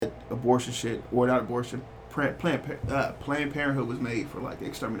abortion shit, or not abortion, Planned Parenthood was made for like the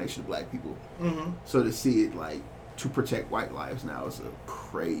extermination of black people. Mm-hmm. So to see it like to protect white lives now is a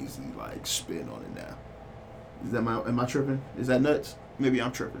crazy like spin on it now. Am I tripping? Is that nuts? Maybe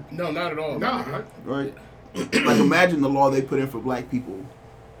I'm tripping. No, not at all. No. Right? Like imagine the law they put in for black people,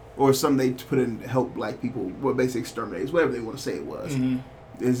 or something they put in to help black people, well, basically exterminate, whatever they want to say it was,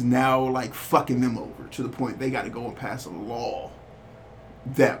 is now like fucking them over to the point they got to go and pass a law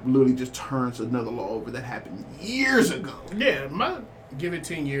that literally just turns another law over that happened years ago. Yeah, give it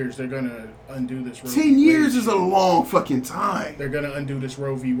 10 years, they're gonna undo this. 10 years is a long fucking time. They're gonna undo this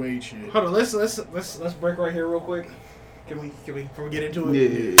Roe v. Wade shit. Hold on, let's break right here real quick. Can we before we get into it?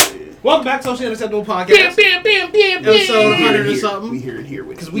 Yeah. Welcome back to Socially Unacceptable Podcast. Episode 100 or something. We hear it here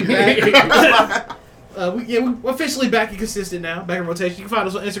with Because we back. We're officially back and consistent now. Back in rotation. You can find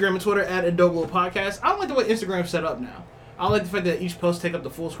us on Instagram and Twitter at Adoglo Podcast. I don't like the way Instagram's set up now. I don't like the fact that each post take up the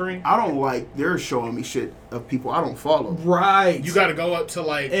full screen. I don't like they're showing me shit of people I don't follow. Right. You gotta go up to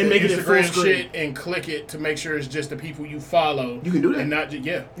like and the make it Instagram full shit and click it to make sure it's just the people you follow. You can do that. And not just,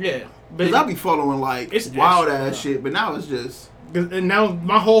 yeah. Because I be following like it's wild extra, ass shit, but now it's just... And now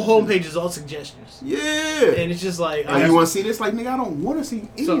my whole homepage is all suggestions. Yeah. And it's just like... you want to see this? Like, nigga, I don't want to see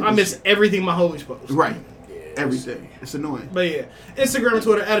any So of I miss shit. everything my homies post. Right. Yeah, Everything. It's annoying. But yeah, Instagram and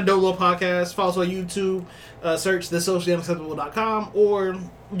Twitter at Adoglo Podcast. Follow us on YouTube. Search thesociallyunacceptable.com or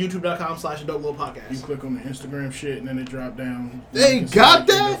youtube.com/Adoglo You Podcast. click on the Instagram shit and then it drop down. They You can got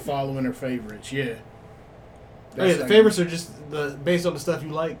select either that? following or favorites. Yeah. Oh, yeah, the favorites are just based on the stuff you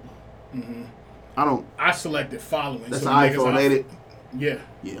like. I don't... I selected following. That's so an iPhone, ain't it? Yeah.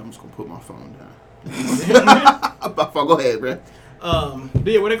 Yeah, I'm just going to put my phone down. Go ahead, bro. But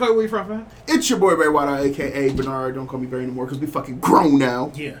yeah, where they call you? Where you from, fam? It's your boy, Barry Water, a.k.a. Bernard. Don't call me Barry anymore because we fucking grown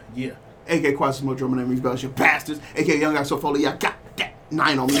now. Yeah. Yeah. A.k.a. Quasimo Drummer, name rings bells, you bastards. A.k.a. Young Guy So Foley, I got that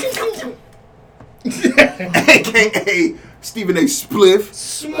 9 on me. A.k.a. Stephen A. Spliff.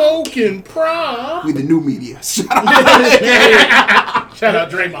 Smoking prom. We the new media. Shout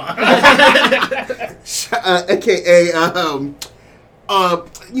out Draymond. A.k.a.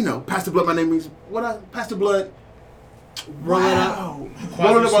 Pastor Blood, my name rings... Pastor Blood... Roll it up.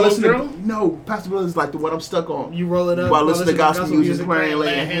 Roll it up while listening Smoke to... No, Pastor Blood is like the one I'm stuck on. You roll it up While listening to gospel music, playing,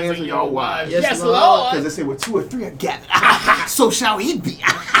 laying hands on y'all wives. Yes, Lord. Because they say where 2 or 3 are gathered. So shall he be.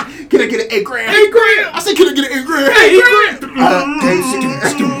 Can I get an 8 grand? 8 grand. I said, can I get an 8 grand? 8 grand.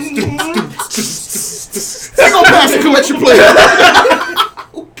 They gonna pass the collection plate.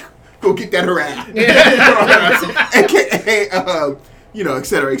 Go get that around. AKA, et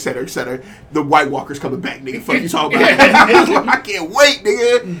cetera, et cetera, et cetera. The White Walker's coming back, nigga. Fuck you talking about? I can't wait,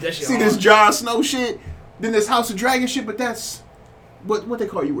 nigga. See this Jon Snow shit, then this House of Dragon shit, but that's what they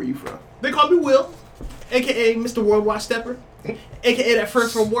call you. Where you from? They call me Will, a.k.a. Mr. Worldwide Stepper, a.k.a. that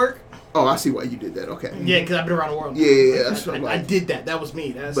first from work. Oh, I see why you did that. Okay. Yeah, because I've been around the world. Yeah, that's what I'm I like. did that. That was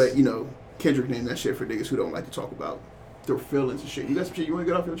me. But Kendrick named that shit for niggas who don't like to talk about their feelings and shit. You got some shit you want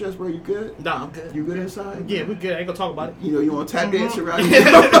to get off your chest, bro? You good? Nah, I'm good. You good inside? Yeah, we good. I ain't gonna talk about it. You want to tap dance around here?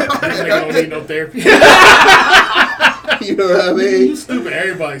 Nigga don't need no therapy. You know what I mean? You stupid.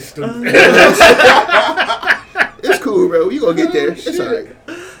 Everybody's stupid. It's cool, bro. You gonna get there. It's alright.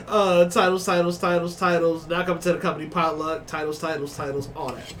 Titles. Now coming to the company potluck. Titles,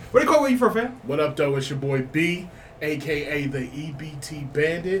 all that. Where they call you from, fam? What up, though? It's your boy B, a.k.a. the EBT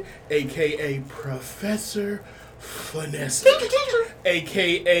Bandit, a.k.a. Professor Finesse,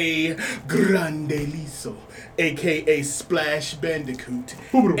 a.k.a. Grandeliso, a.k.a. Splash Bandicoot,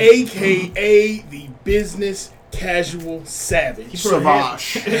 a.k.a. the Business Casual Savage.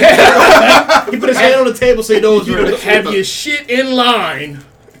 Savage. He put his hand on the table so he knows You where have your shit in line,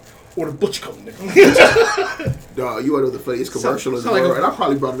 or the butcher coming nigga. Dog, you want to know the funniest commercial in the sound like world? a- And I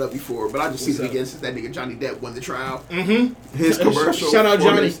probably brought it up before, but I just seen it up? again since that nigga Johnny Depp won the trial. Mm-hmm. His commercial. Shout out for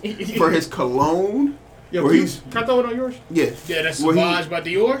Johnny. for his cologne. Yo, where can he's I throw it on yours? yeah. Yeah, that's Where Savage by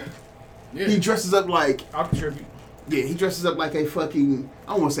Dior. Yeah. He dresses up like I'll contribute. he dresses up like a fucking,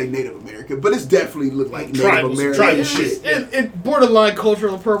 I don't want to say Native American, but it's definitely look like Native Tribal American shit. shit. It borderline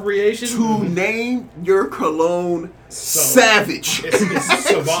cultural appropriation. To name your cologne Savage. It's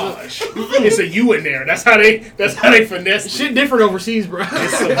Savage. It's a U in there. That's how they finesse it. Shit different overseas, bro.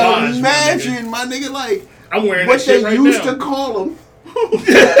 It's Savage. Imagine, my nigga, like I'm wearing what that they shit right used now. to call them.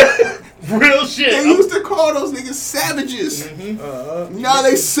 Real shit. They used to call those niggas savages. Now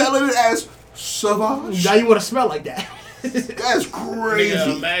they selling it as Savage. Now you want to smell like that. That's crazy.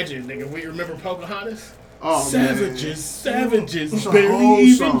 Nigga, imagine, nigga. We remember Pocahontas? Oh, Savages, man. savages, It's a barely whole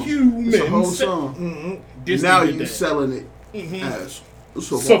even song. human. It's a whole song. Disney Now did you that. selling it as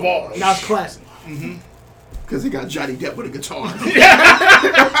Savage. Savage. Now it's classic. Because they got Johnny Depp with a guitar.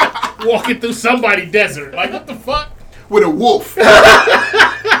 walking through somebody's desert. Like, what the fuck? With a wolf.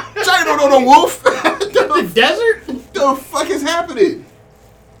 Johnny don't know no wolf. The desert? The fuck is happening?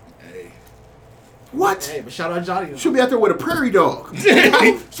 Hey. What? Hey, but shout out Johnny. Should be out there with a prairie dog.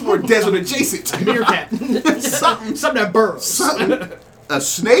 Some more desert adjacent. Meerkat. Something. Something that burrows. Something. A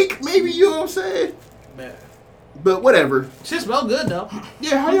snake, maybe, you know what I'm saying? Man. But whatever. Shit smell good though.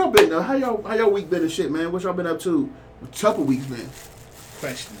 Yeah, how y'all been though? How y'all week been and shit, man? What y'all been up to? A couple weeks, man.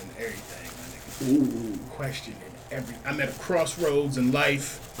 Questioning everything, my nigga. Ooh. Questioning everything. I'm at a crossroads in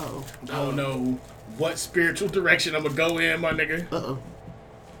life. Uh-oh. I don't know what spiritual direction I'm gonna go in, my nigga. Uh-oh.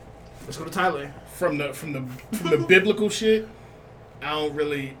 Let's go to Thailand. From the biblical shit,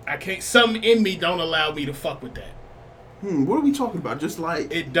 I can't. Something in me don't allow me to fuck with that. What are we talking about? Just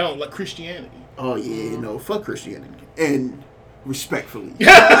like... It don't, like Christianity. Oh, yeah, no. Fuck Christianity. And respectfully.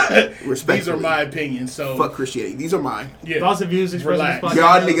 These are my opinions, so... Fuck Christianity. These are mine. Yeah. Thoughts and views expressed in this Relax.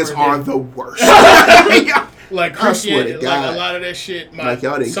 podcast. Y'all niggas are the worst. Like I swear to Christianity, God. like a lot of that shit, Like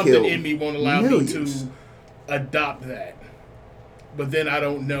y'all done something killed in me won't allow millions. me to adopt that. But then I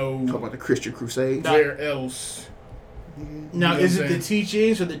don't know Talk about the Christian Crusade. where else. Now, You know is what it I'm the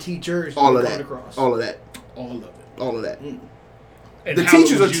teachings or the teachers? All you of come that. across? All of that. All of it. All of that. And The how it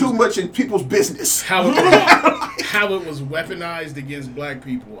teachers was are too used- much in people's business. How it was weaponized against black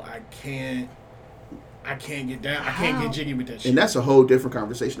people. I can't get down. I can't get jiggy with that shit. And that's a whole different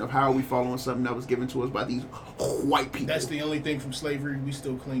conversation of how are we following something that was given to us by these white people. That's the only thing from slavery we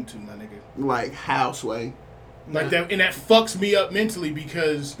still cling to, my nigga. Like, how, Sway? Like that, and that fucks me up mentally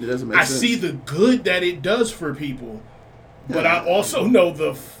because It doesn't make I sense. see the good that it does for people, but I Yeah. also know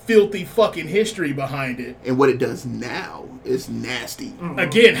the filthy fucking history behind it. And what it does now is nasty.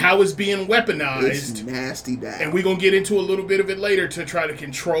 Again, how it's being It's weaponized, nasty now. and we're gonna get into a little bit of it later to try to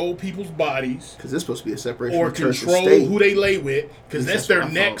control people's bodies Because it's supposed to be a separation or of church and control state. who they lay with, because That's that's what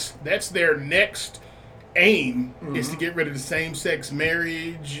I their next. That's their next aim is to get rid of the same-sex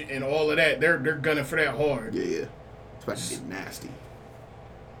marriage and all of that. They're gunning for that hard, Yeah. It's about to get nasty.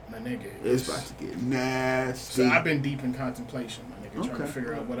 my nigga. It's about to get nasty. So I've been deep in contemplation, my nigga, trying to Okay.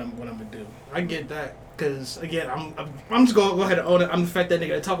 figure out what I'm gonna do. I get that because again, I'm just gonna go ahead and own it. I'm the fact that nigga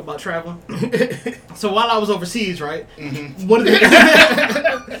that talk about traveling. So while I was overseas, right, one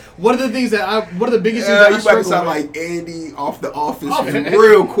of the things that one of the biggest things that you I about to struggle sound with. like Andy off The Office Oh,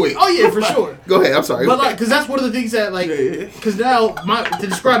 real quick. Oh yeah, for sure. Go ahead. I'm sorry. But like, because that's one of the things that like, Yeah. because now to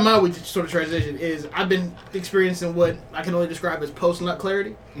describe my week sort of transition is I've been experiencing what I can only describe as post nut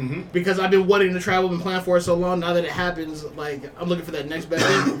clarity, because I've been wanting to travel, been planning for it so long. Now that it happens, like I'm looking for that next best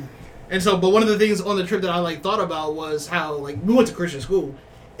thing. And so, but one of the things on the trip that I like thought about was how like we went to Christian school,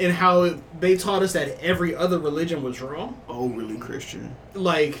 and how they taught us that every other religion was wrong. Oh, really Christian?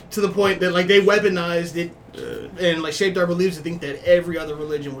 Like to the point that like they weaponized it and like shaped our beliefs to think that every other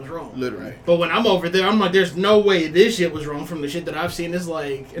religion was wrong. Literally. But when I'm over there, I'm like, there's no way this shit was wrong from the shit that I've seen. It's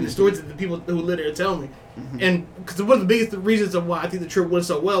like, and the stories that the people who live there tell me. And because one of the biggest reasons of why I think the trip went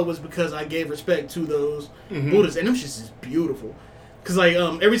so well was because I gave respect to those Buddhas. And them shits is beautiful. Because, like,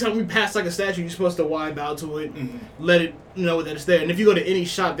 every time we pass, like, a statue, you're supposed to bow to it, let it know that it's there. And if you go to any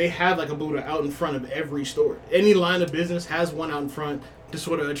shop, they have, like, a Buddha out in front of every store. Any line of business has one out in front to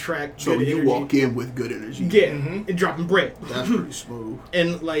sort of attract So good you energy. walk in with good energy. Yeah, and dropping bread. That's pretty smooth.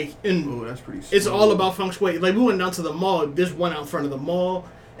 And, like, Oh, that's pretty smooth. it's all about feng shui. Like, we went down to the mall. There's one out in front of the mall.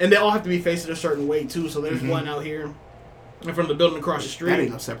 And they all have to be facing a certain way, too. So there's one out here in front of the building across the street. That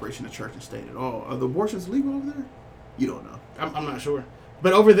ain't no separation of church and state at all. Are the abortions legal over there? You don't know. I'm not sure.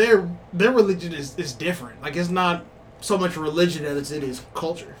 But over there, their religion is different. Like, it's not so much religion as it is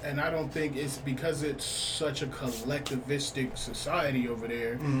culture. And I don't think it's because it's such a collectivistic society over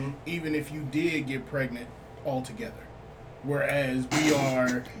there, even if you did get pregnant altogether. Whereas we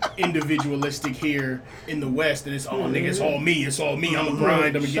are individualistic here in the West, and it's all nigga, it's all me, I'm a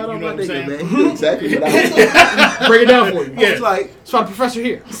grind, I'm a get, you know what I'm saying? man. You know exactly what I Break it down for you. Yeah. was like. That's why the professor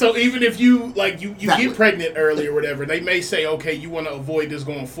here. So even if you like you That get way. pregnant early or whatever, they may say, okay, you want to avoid this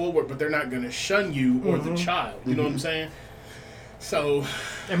going forward, but they're not going to shun you or the child. You know what I'm saying? So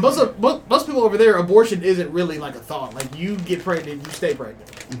And most people over there, abortion isn't really like a thought. Like, you get pregnant, you stay pregnant.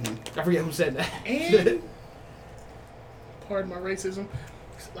 I forget who said that. and pardon my racism,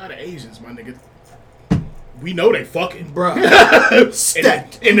 there's a lot of Asians, my nigga. We know they fucking.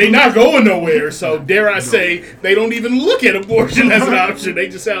 Stacked. And they not going nowhere. So dare I say, they don't even look at abortion as an option. They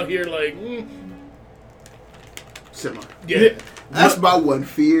just out here like, Semi. yeah. That's my one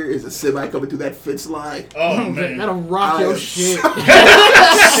fear is a semi coming through that fence line. Oh man. That'll rock I your am shit.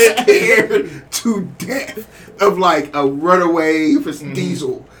 Scared to death of like a runaway for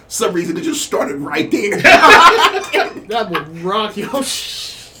diesel. Some reason it just started right there. That would rock your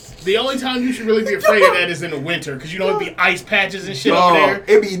shit. The only time you should really be afraid of that is in the winter, because you know it'd be ice patches and shit over there.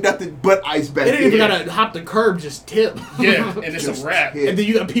 It'd be nothing but ice back It there. ain't even gotta hop the curb, just tip. Yeah, and it's Just a wrap. tip. And then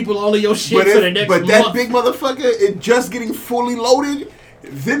you got people all of your shit But, for the next month. that big motherfucker, it just getting fully loaded,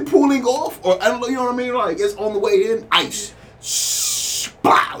 then pulling off, or I don't know, you know what I mean? Like, it's on the way in, ice.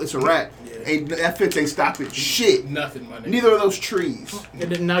 Wow, it's a wrap. Ain't that fence ain't stopping shit. Nothing, my nigga. Neither of those trees.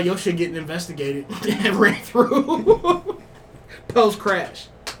 And then now your shit getting investigated and ran through. Post crash.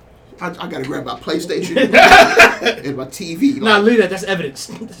 I gotta grab my PlayStation and my TV. Nah, Like, leave that. That's evidence.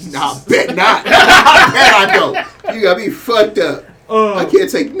 nah, bet not. I bet I don't. You got me fucked up. I can't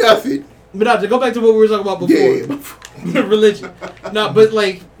take nothing. But now, to go back to what we were talking about before. Yeah. Religion. No, but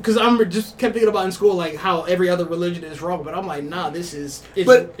like, because I'm just kept thinking about in school, like, how every other religion is wrong. But I'm like, nah, this is.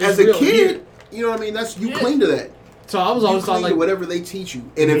 But it's as a real kid, here. you know what I mean? That's you Yeah. cling to that. So I was You always thought, cling like, to whatever they teach you.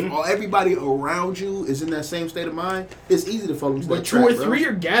 And if everybody around you is in that same state of mind, it's easy to fall into when that two trap, or bro. three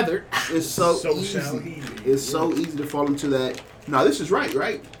are gathered. It's so So easy. shall he. It's so easy to fall into that. No, this is right?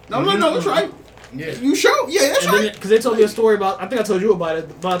 No, it's right. Yeah. You sure? Yeah, that's And right. then, because they told me a story about, I think I told you about it,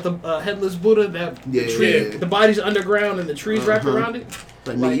 about the headless Buddha, that Yeah. the tree, Yeah. the body's underground and the trees wrapped around it.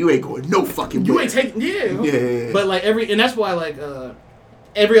 Like, nigga, you ain't going no fucking You way. ain't taking, yeah. Yeah. But like and that's why like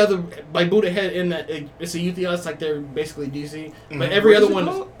every other like Buddha head in that it's a Uthia, it's like they're basically DC. But every What other is it one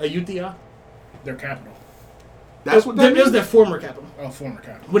called? is a Uthia. Their capital. That's what that It was is? their former capital. Oh, former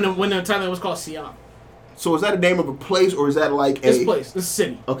capital. When the time it was called Siam. So is that a name of a place or is that like This a... place, this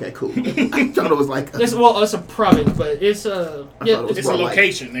city. Okay, cool. I thought it was like... It's it's a province, but it's thought it was It's more a like-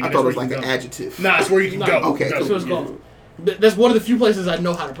 location, nigga. I That's thought it where was you like can an go. adjective. Nah, it's where you can No, go. okay, Go. that's what it's called. That's one of the few places I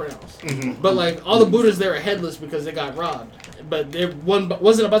know how to pronounce. But like all the Buddhas there are headless because they got robbed. But one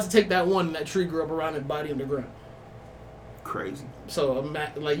wasn't about to take that one, and that tree grew up around his body underground. Crazy. So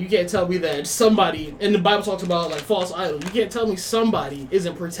like you can't tell me that somebody, and the Bible talks about like false idols. You can't tell me somebody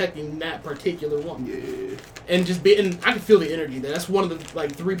isn't protecting that particular one. Yeah. And just be, and I can feel the energy there. That's one of the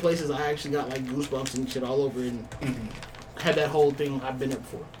like 3 places I actually got like goosebumps and shit all over, and had that whole thing. I've been there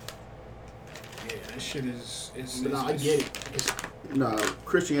before. Yeah, that shit is. But I get it. Nah,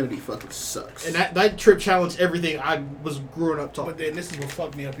 Christianity fucking sucks. And that trip challenged everything I was growing up talking. But then this is what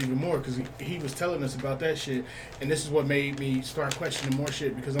fucked me up even more, because he was telling us about that shit, and this is what made me start questioning more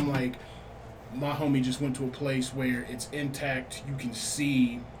shit, because I'm like, my homie just went to a place where it's intact. You can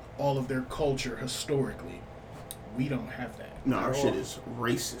see all of their culture historically. We don't have that. No, at our all. shit is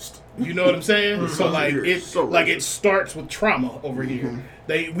racist. You know what I'm saying? So like Here, it so like racist. it starts with trauma over here.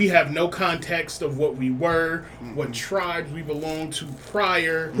 We have no context of what we were, what tribes we belonged to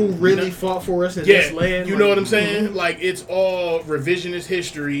prior. Who really fought for us in this land? You know what I'm saying? Like it's all revisionist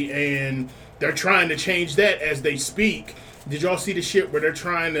history, and they're trying to change that as they speak. Did y'all see the shit where they're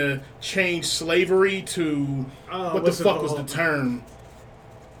trying to change slavery to what the what's it fuck was the called? term?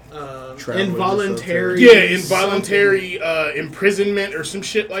 Traveling Involuntary. Yeah, involuntary imprisonment or some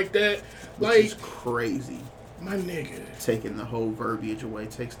shit like that. Which Like is crazy. my nigga. Taking the whole verbiage away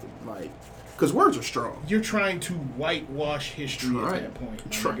takes the, like... Because words are strong. You're trying to whitewash history Try. at that point.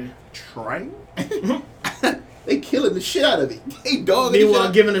 my nigga. Trying? They killing the shit out of it. They dogging the shit Meanwhile,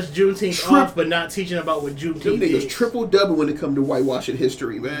 out. giving us Juneteenth Trip- off, but not teaching about what Them Juneteenth niggas is. triple double when it come to whitewashing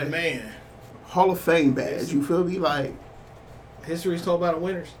history, man. Man. Hall of Fame badge, you feel me? Like, History is told by the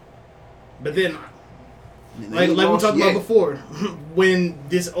winners. But then, man, they like ain't we lost talked yet. about before, when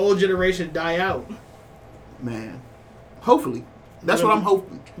this old generation die out, Man, hopefully. That's what I'm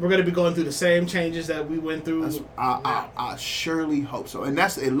hoping. we're gonna be going through the same changes that we went through. I surely hope so. And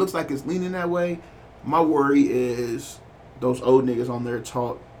it looks like it's leaning that way. My worry is those old niggas on there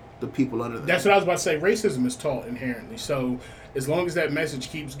taught the people under them. That's what I was about to say. Racism is taught inherently. So as long as that message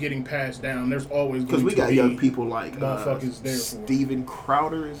keeps getting passed down, there's always Because going we to got be young people like motherfuckers there for it. Steven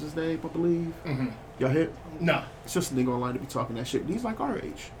Crowder is his name, I believe. Y'all hear? Nah. It's just a nigga online to be talking that shit. He's like our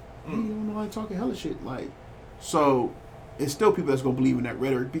age. He don't know like talking hella shit. Like, so it's still people that's gonna believe in that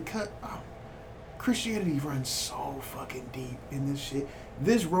rhetoric because Christianity runs so fucking deep in this shit.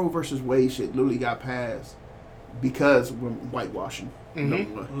 This Roe versus Wade shit literally got passed because we're whitewashing.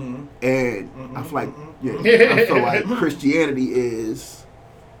 Number one. And I feel like, I feel like Christianity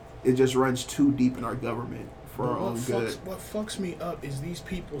it just runs too deep in our government for our own good. What fucks me up is these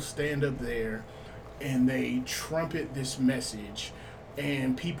people stand up there and they trumpet this message,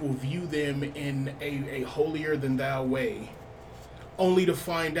 and people view them in a holier than thou way, only to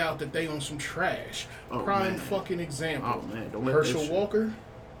find out that they on some trash. Oh, Prime man. fucking example. Oh man, don't let Herschel that shit. Walker.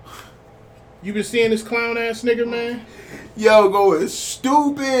 You been seeing this clown ass nigga, man? Yo, going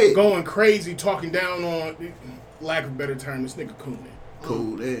stupid. Going crazy, talking down on, lack of a better term, this nigga Coonan.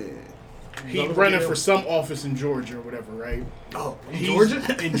 Cool, yeah. He running for some office in Georgia or whatever, right? Oh, in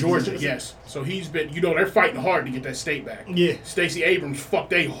Georgia? In Georgia, yes. So he's been, they're fighting hard to get that state back. Yeah. Stacey Abrams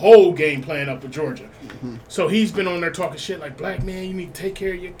fucked a whole game plan up with Georgia. Mm-hmm. So he's been on there talking shit like, black man, you need to take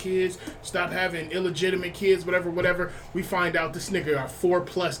care of your kids. Stop having illegitimate kids, whatever. We find out this nigga got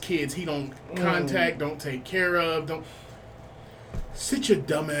 4+ kids he don't contact, don't take care of, don't... Sit your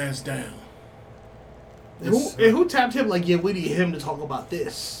dumb ass down. Who tapped him like, yeah, we need him to talk about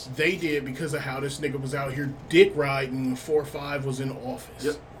this? They did because of how this nigga was out here dick riding when 4-5 was in office.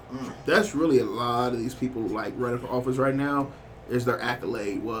 Yep. That's really a lot of these people like running for office right now. Is their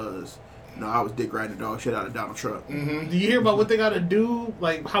accolade was, I was dick riding the dog shit out of Donald Trump. Mm-hmm. Do you hear about what they got to do?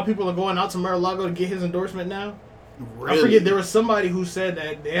 Like how people are going out to Mar-a-Lago to get his endorsement now? Really? I forget. There was somebody who said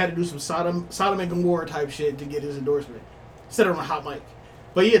that they had to do some Sodom and Gomorrah type shit to get his endorsement. Said it on a hot mic.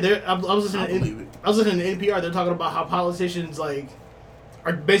 But yeah, I was listening to NPR. They're talking about how politicians like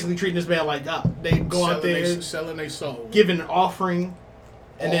are basically treating this man like God. They go out there selling their soul, giving an offering,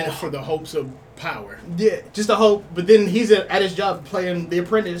 and then for the hopes of power. Yeah, just a hope. But then he's at his job playing The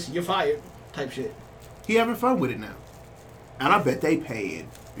Apprentice. You're fired, type shit. He having fun with it now, and I bet they paying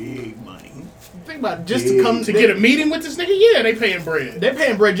big money. Think about it, just to come to get a meeting with this nigga. Yeah, they paying bread. They're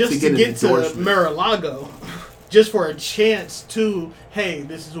paying bread just to get to Mar-a-Lago. Just for a chance to, hey,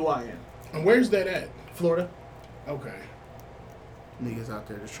 this is who I am. And where's that at? Florida. Okay. Niggas out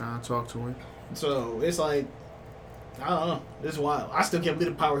there just trying to talk to him. So it's like, I don't know. It's wild. I still can't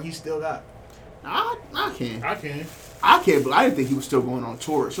believe the power he still got. I can. I can't, but I didn't think he was still going on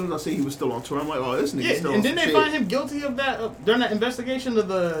tour. As soon as I see he was still on tour, I'm like, oh, this nigga still on and didn't they find him guilty of that during that investigation of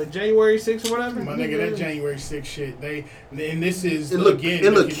the January 6th or whatever? My nigga, that January 6th shit. And this is, it looked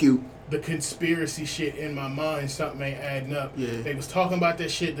cute. The conspiracy shit in my mind, something ain't adding up. Yeah. They was talking about that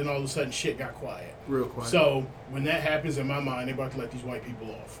shit, then all of a sudden shit got quiet. Real quiet. So when that happens in my mind, they about to let these white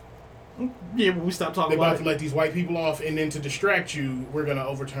people off. Yeah, but we stopped talking about it. They about to let these white people off, and then to distract you, we're going to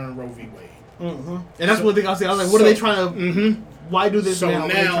overturn Roe v. Wade. Mm-hmm. And that's one thing I was like, what are they trying to... Mm-hmm. Why do this now?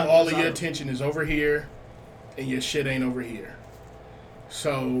 So now all of your attention is over here, and your shit ain't over here.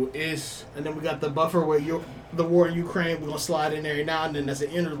 So it's... And then we got the buffer where the war in Ukraine, we're going to slide in every now and then as an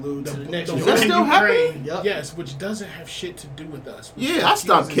interlude to the next one. Is that still happening? Yep. Yes, which doesn't have shit to do with us. Yeah, I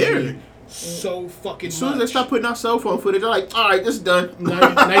stopped caring. So fucking As soon as they start putting out cell phone footage, I'm like, all right, this is done.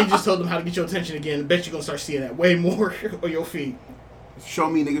 Now you just told them how to get your attention again. I bet you're going to start seeing that way more on your feed. Show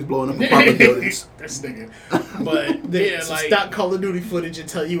me niggas blowing up apartment buildings. This nigga. But yeah, like stop Call of Duty footage and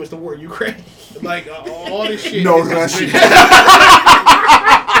tell you it's the war in Ukraine. Like all this shit. No Russian.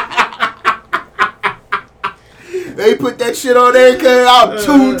 They put that shit on there because I'm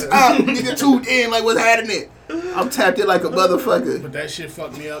tuned up. Nigga tuned in like what's happening. I'm tapped in like a motherfucker. But that shit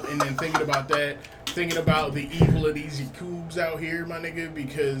fucked me up. And then thinking about the evil of these Yakubs out here, my nigga,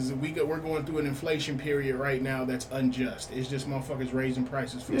 because we're going through an inflation period right now that's unjust. It's just motherfuckers raising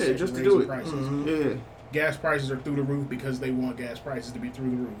prices for the sake just of to do raising it. prices. Mm-hmm. Yeah. Gas prices are through the roof because they want gas prices to be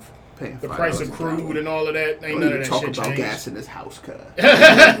through the roof. Paying the price of crude and all of that, ain't none of that talk shit about changed. gas in this house, cuz.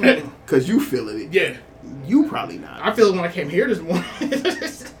 Because you feeling it. Yeah. You probably not. I feel it when I came here this morning.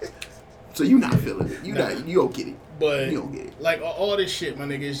 So you not feeling it. You don't get it. But you don't get it. Like all this shit, my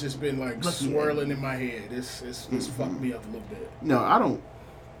nigga, it's just been like swirling in my head. It's fucked me up a little bit. No, I don't.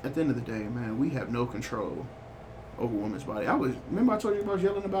 At the end of the day, man, we have no control over women's body. Remember I told you about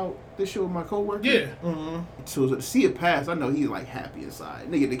yelling about this shit with my coworker? Yeah. Mm-hmm. So to see it pass, I know he's like happy inside.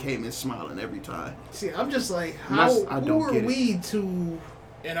 Nigga that came in smiling every time. See, I'm just like, who are we to...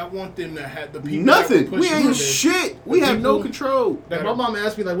 And I want them to have the people. Nothing. We ain't shit. We have no control. Like my mom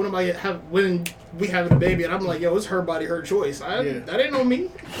asked me, like, when we having a baby, and I'm like, yo, it's her body, her choice. That ain't on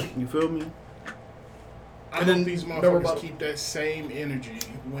me. You feel me? I hope these motherfuckers keep that same energy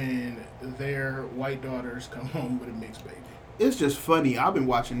when their white daughters come home with a mixed baby. It's just funny. I've been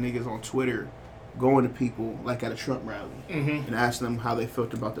watching niggas on Twitter going to people like at a Trump rally and asking them how they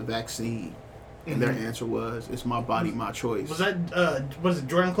felt about the vaccine. And their answer was, it's my body, my choice. Was that, was it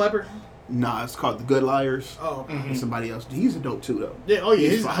Jordan Klepper? Nah, it's called The Good Liars. Oh. And somebody else. He's a dope too, though. Yeah, oh yeah,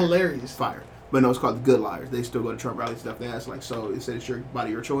 he's hilarious. Fire. But no, it's called The Good Liars. They still go to Trump rallies and stuff. They ask, like, so it said it's your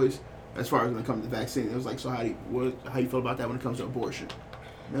body, your choice. As far as when it comes to the vaccine, it was like, so how you feel about that when it comes to abortion?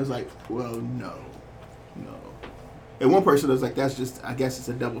 And it was like, well, no. And one person was like, that's just, I guess it's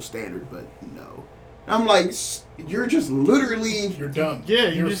a double standard, but no. I'm like, you're just literally... You're dumb. Yeah,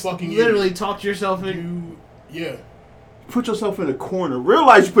 you just fucking literally talked yourself in... Yeah. Put yourself in a corner.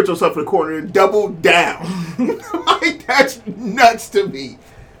 Realize you put yourself in a corner and double down. Like, that's nuts to me.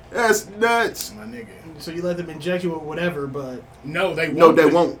 That's nuts. My nigga. So you let them inject you with whatever, but No, they won't. No, they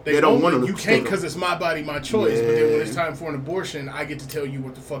won't. They don't want them You to can't still. because it's my body, my choice. But then when Yeah. it's time for an abortion, I get to tell you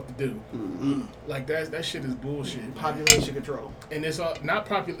what the fuck to do. Mm-hmm. Like that shit is bullshit. man. population control. And it's not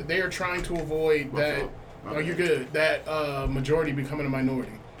popular. They are trying to avoid My that. fault. My Oh, you're bad. good. That majority becoming a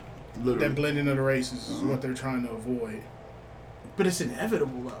minority. Literally. That blending of the races is what they're trying to avoid. But it's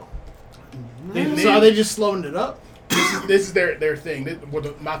inevitable though. And So then- are they just slowing it up? This is their thing.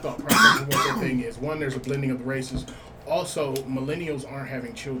 My thought process of what their thing is. One, there's a blending of the races. Also, millennials aren't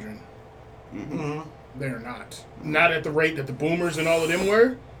having children. Mm-hmm. They're not. Not at the rate that the boomers and all of them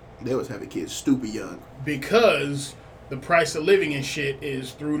were, They was having kids stupid young. because the price of living and shit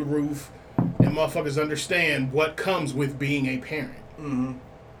is through the roof, and motherfuckers understand what comes with being a parent. Mm-hmm.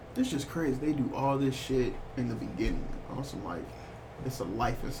 It's just crazy. They do all this shit in the beginning. On some like, it's a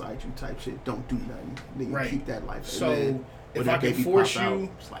life inside you type shit. Don't do nothing. Then you Right. keep that life. So, and then if when I that can baby force pop out, you-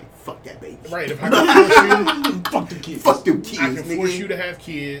 it's like fuck that baby. Right, if I can force you, Fuck the kids. Fuck them kids. I can nigga. force you to have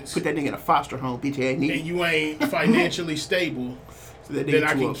kids, Put that nigga in a foster home, bitch ass and nigga. you ain't financially stable, So that then nigga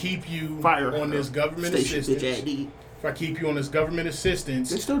I to can a keep you fire on this government station, bitch ass assistance. nigga. If I keep you on this government They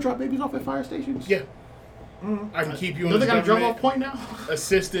assistance, still drop babies off at fire stations. yeah, I can keep you on Don't this they got a drum government off point now?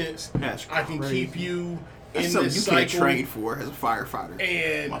 assistance. That's I can crazy. keep you That's in something this you can't cycle, train for as a firefighter.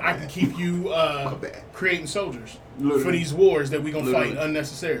 and My I can bad. keep you My bad. creating soldiers Literally. for these wars that we gonna Literally. fight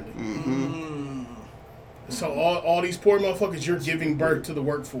unnecessarily. Mm-hmm. So all these poor motherfuckers, you're giving birth to the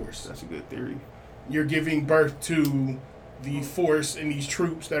workforce. That's a good theory. You're giving birth to the force and these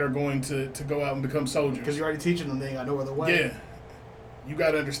troops that are going to go out and become Because soldiers. you're already teaching them they ain't got no other way. Yeah. You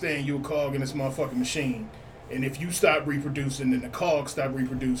gotta understand you a cog in this motherfucking machine. And if you stop reproducing and the cog stop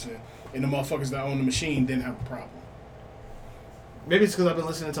reproducing and the motherfuckers that own the machine didn't have a problem. Maybe it's because I've been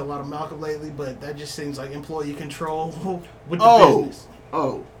listening to a lot of Malcolm lately, but that just seems like employee control with the Oh, business.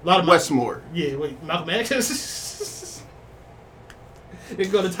 oh, A lot of Westmore. Yeah, wait, Malcolm X. They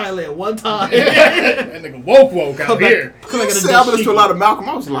can go to Thailand one time. That nigga woke out Come back- here. come back and See, I've been listening to a dashiki. lot of Malcolm.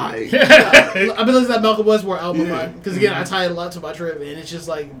 I was like, I've been listening to that Malcolm Westmore album Yeah. because again, I tie it a lot to my trip, and it's just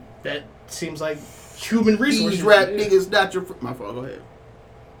like that seems like human resources. these rap niggas not your. My fault. Go ahead.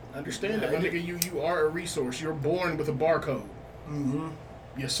 Understand that, my nigga, you are a resource. You're born with a barcode. Mm-hmm.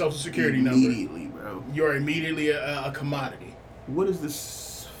 Your social security number. Immediately, bro. You're immediately a commodity. What is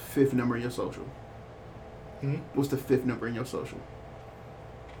this fifth number in your social? Hmm? What's the fifth number in your social?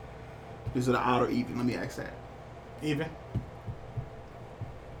 Is it an odd or even? Let me ask that. Even.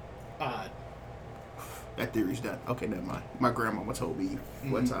 Odd. That theory's done. Okay, never mind. My grandmama told me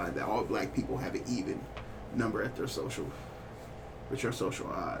one time that all black people have an even number at their social. But your social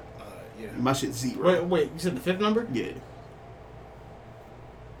odd. Yeah. My shit's zero. Wait, you said the fifth number? Yeah.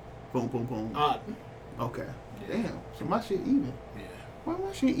 Boom, boom, boom. Odd. Okay. Yeah. Damn. So my shit even. Yeah. Why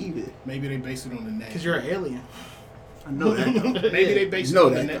my shit even? Maybe they base it on the name. Because you're an alien. I know that. though. Maybe they base it Know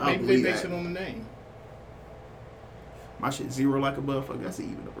on the that, name. I Maybe they believe base that. it on the name. My shit zero like a motherfucker. That's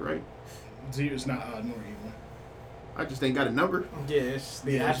an even number, right? Zero is not odd nor even. I just ain't got a number. Yeah, it's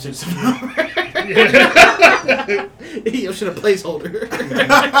the Yeah, it's absence just- of number. You should have placeholder.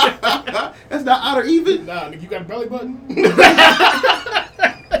 That's not odd or even. Nah, nigga, you got a belly button?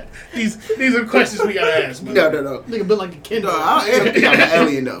 These are questions we gotta ask. Man. No. Nigga built like a No, Kindle. I don't think I'm an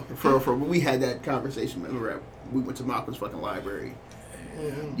alien though. For when we had that conversation, remember we went to Malcolm's fucking library.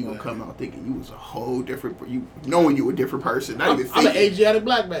 You gonna come out thinking you was a whole different, you knowing you a different person. Not even I'm an thinking. Asiatic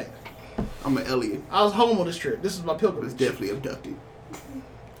black man. I'm an alien. I was home on this trip. This is my I was pilgrimage. definitely abducted.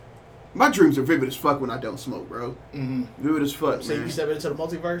 My dreams are vivid as fuck when I don't smoke, bro. Mm-hmm. Vivid as fuck, So you man. be stepping into the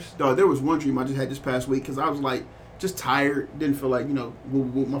multiverse? Dog, there was one dream I just had this past week because I was like just tired, didn't feel like my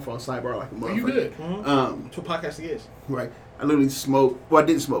fault sidebar like a motherfucker. You good? That's what podcasting is. Right. I literally smoked. Well, I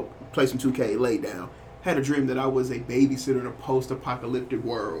didn't smoke. Played some 2K, laid down. Had a dream that I was a babysitter in a post-apocalyptic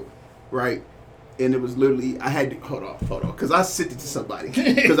world, right? And it was literally, I had to, hold on, because I sent it to somebody.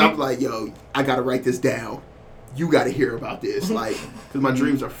 Because I was like, yo, I got to write this down. You got to hear about this. Like, because my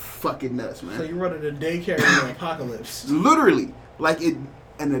dreams are fucking nuts, man. So you're running a daycare in the apocalypse. Literally. Like, it,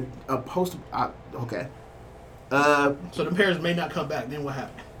 and a post, okay. So the parents may not come back. Then what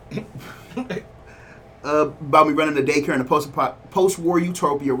happened? About me running a daycare in a post-war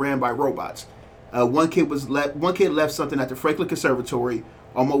utopia ran by robots. One kid left something at the Franklin Conservatory.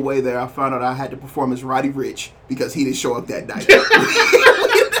 On my way there, I found out I had to perform as Roddy Ricch because he didn't show up that night.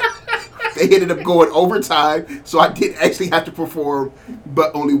 They ended up going overtime, so I didn't actually have to perform,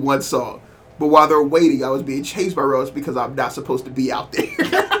 but only one song. But while they were waiting, I was being chased by robots because I'm not supposed to be out there.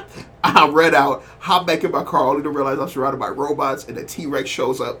 I ran out, hopped back in my car, only to realize I'm surrounded by robots, and a T-Rex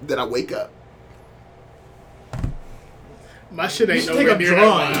shows up. Then I wake up. My shit ain't Take nowhere a near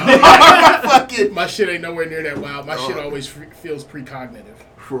drawing. that wild. Fucking My shit ain't nowhere near that wild. My shit always feels precognitive.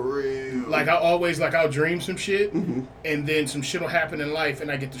 for real. Like I'll dream some shit, and then some shit will happen in life,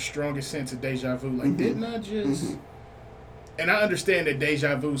 and I get the strongest sense of deja vu. Like, didn't I just? And I understand that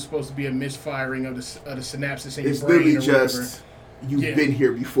deja vu is supposed to be a misfiring of the synapses in your it's brain literally or just you've been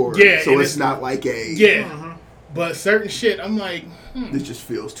here before. Yeah, so and it's not like a yeah. But certain shit, I'm like, This just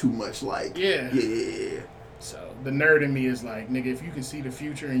feels too much like Yeah. yeah. So the nerd in me is like, nigga, if you can see the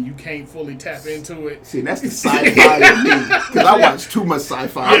future and you can't fully tap into it. See, that's the sci-fi in me because I watch too much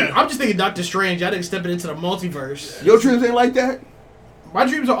sci-fi. Yeah. I'm just thinking Doctor Strange. I didn't step into the multiverse. Your dreams ain't like that. My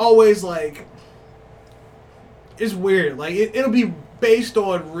dreams are always like, it's weird. Like it'll be based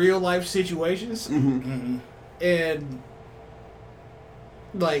on real life situations and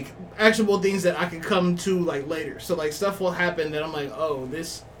like actionable things that I can come to like later. So like stuff will happen that I'm like, oh,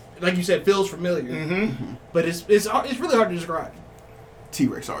 this, like you said, feels familiar. But it's really hard to describe.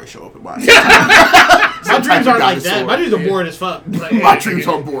 T-Rex already show up in mine. My dreams aren't like that. My dreams are boring as fuck. Like, My dreams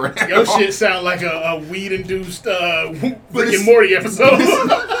are boring. Your shit sound like a weed-induced Rick and Morty episode.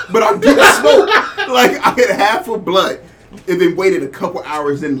 But I did smoke. Like I had half a blunt and then waited a couple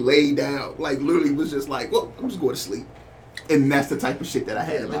hours and laid down. Like literally was just like, well, I'm just going to sleep. And that's the type of shit that I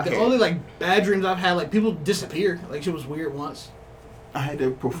had in my like the head. only like bad dreams I've had, like people disappear. Like shit was weird once. I had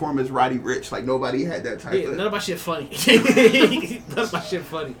to perform as Roddy Ricch. Like nobody had that type Yeah, of. none of my shit funny. None of my shit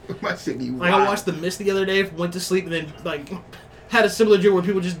funny. My shit be Like wild. I watched The Mist the other day, went to sleep, and then like had a similar dream where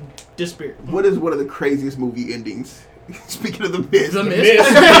people just disappeared. What is one of the craziest movie endings? Speaking of The Mist. The Mist. Mist.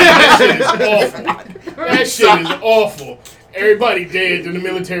 That shit is awful. That shit is awful. Everybody dead, then the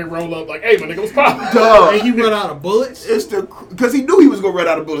military roll up like, hey, my nigga, what's poppin'? Dog. And he run out of bullets. It's the because he knew he was gonna run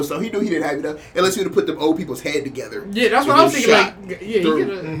out of bullets, so he knew he didn't have enough unless he would have put them old people's head together. Yeah, that's what and I was then thinking. shot Like, yeah, through. you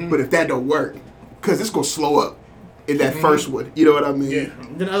could. But if that don't work, because it's gonna slow up in that first one, you know what I mean? Yeah.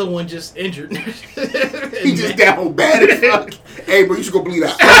 Then the other one just injured. He just down bad as fuck. Hey, bro, you should go bleed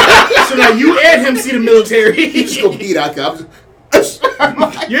out. So now you and him see the military. You should go bleed out. Cause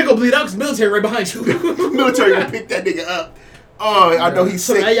You ain't gonna bleed out because the military right behind you. the military gonna pick that nigga up. Oh, I know he's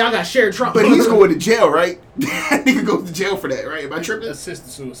So now sick, y'all got shared trauma. but he's going to jail, right? That nigga goes to jail for that, right? Am I tripping?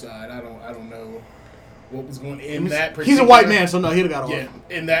 Assisted suicide. I don't know what was going in that particular. He's a white man, so no, he'd have got off. Yeah,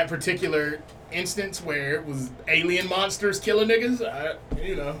 in that particular instance where it was alien monsters killing niggas,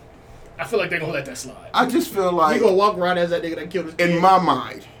 I feel like they're gonna let that slide. I just feel He like, gonna walk around as that nigga that killed his kid. in my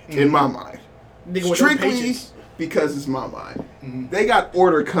mind, Nigga with no strictly patience. because it's my mind. They got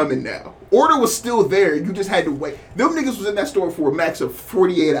Order coming now. Order was still there. You just had to wait. Them niggas was in that store for a max of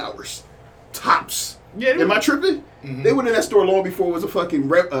 48 hours. Tops. Yeah, Am I tripping? They went in that store long before it was a fucking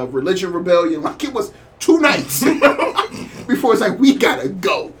religion rebellion. Like it was 2 nights before it's like, we gotta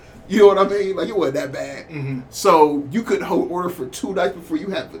go. You know what I mean? Like it wasn't that bad. So you could hold Order for 2 nights before you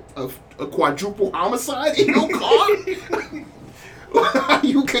have a quadruple homicide in your car?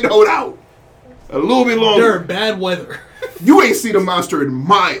 You could hold out a little bit longer. During bad weather. You ain't seen a monster in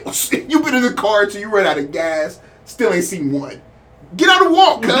miles. You been in the car till you run out of gas. Still ain't seen one. Get out and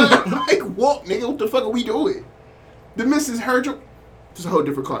walk, cuz. Like, walk, nigga. What the fuck are we doing? The Mrs. Herschel. Just a whole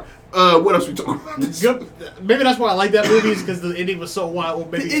different car. What else we talking about? Maybe that's why I like that movie, is because the ending was so wild. Or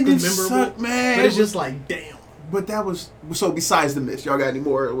maybe The it ending was memorable. sucked, man. But it's just like, damn. But that was... So besides The Mist, y'all got any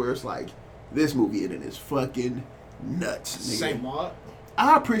more where it's like, this movie ending is fucking nuts, nigga. Same lot.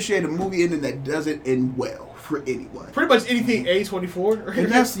 I appreciate a movie ending that doesn't end well for anyone. Pretty much anything A24.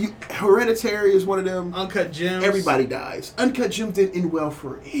 And that's... Hereditary is one of them. Uncut Gems. Everybody dies. Uncut Gems didn't end well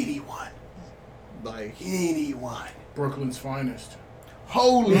for anyone. Like, Anyone. Brooklyn's finest.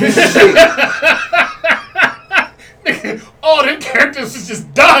 Holy shit. All them characters was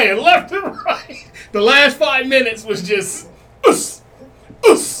just dying left and right. The last 5 minutes was just us.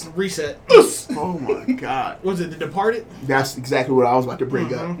 reset. Oh my god. Was it The Departed? That's exactly what I was about to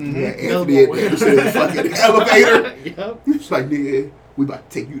bring up. Yeah, Anthony Elbow. in the fucking elevator. Yep. It's like, nigga, we about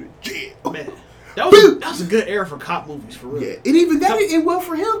to take you to jail. Man, that was a good era for cop movies, for real. Yeah, and even that didn't end well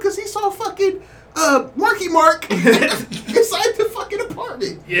for him because he saw fucking Marky Mark inside the fucking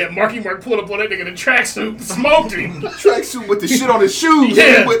apartment. Yeah, Marky Mark pulled up on that nigga in a tracksuit, smoked him. Tracksuit with the shit on his shoes.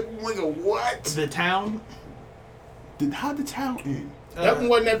 Yeah. Nigga, what? The Town. How'd the town end? That one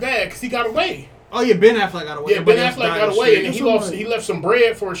wasn't that bad because he got away. Oh yeah, Ben Affleck got away. Yeah, Ben Everybody else Affleck died got and away, shit. and then he left some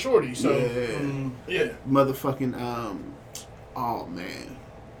bread for a shorty. So yeah. Motherfucking oh man,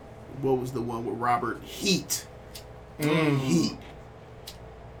 what was the one with Robert Heat? Heat.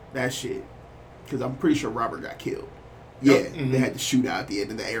 That shit. Because I'm pretty sure Robert got killed. Yeah, they had to shoot out at the end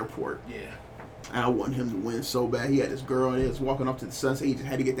of the airport. Yeah. I want him to win so bad. He had this girl and he was walking up to the sunset. He just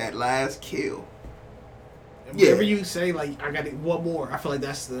had to get that last kill. Whenever you say like I got one more, I feel like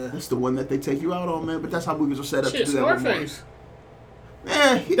that's the one that they take you out on, man. But that's how movies are set up to do that. Scarface.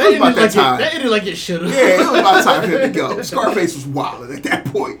 Man, it was about that time. That ended like it should have. Yeah, it was about time for him to go. Scarface was wilding at that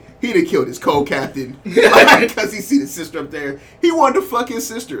point. He'd have killed his co-captain because he see the sister up there. He wanted to fuck his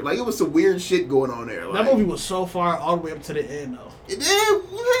sister. Like, it was some weird shit going on there. Like, that movie was so far all the way up to the end, though.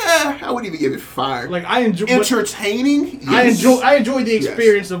 Yeah, I wouldn't even give it fire. Like, I enjoy entertaining. Yes. I enjoyed the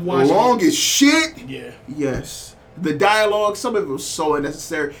experience of watching. Long as shit. Yeah. Yes. The dialogue, some of it was so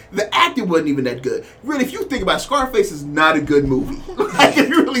unnecessary. The acting wasn't even that good. Really, if you think about it, Scarface is not a good movie. Like, if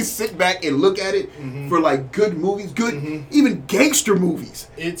you really sit back and look at it for like good movies, even gangster movies.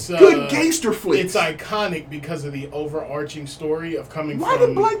 It's good gangster flicks. It's iconic because of the overarching story of coming Why from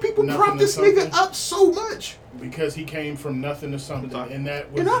did black people nothing prop to this something. nigga up so much? Because he came from nothing to something, and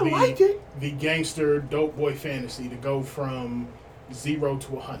that was And I like it. the gangster dope boy fantasy to go from 0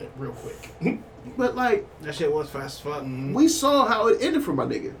 to 100 real quick. But like, that shit was fast as fuck. we saw how it ended for my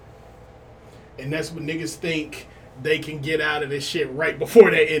nigga. And that's what niggas think they can get out of this shit right before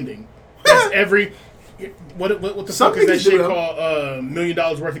that ending. That's every... What the Some fuck is that niggas do shit that. called? $1 Million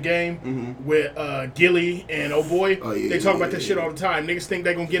Worth of Game with Gilly and Oh Boy. Oh, yeah, they talk about that shit all the time. Niggas think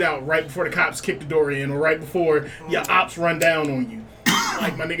they gonna get out right before the cops kick the door in or right before your ops run down on you.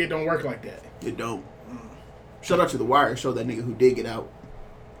 Like, my nigga, it don't work like that. It don't. Shout out to The Wire. Showed that nigga who did get out.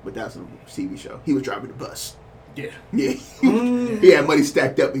 But that's a TV show. He was driving the bus. Yeah. Yeah. He had money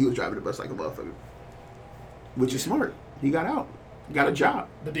stacked up, but he was driving the bus like a motherfucker. Which is smart. He got out. Got a job.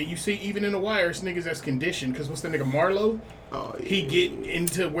 But then you see, even in The Wire, it's niggas that's conditioned. Because what's the nigga, Marlo? Oh, yeah. He get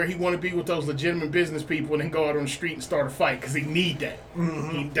into where he want to be with those legitimate business people and then go out on the street and start a fight because he need that.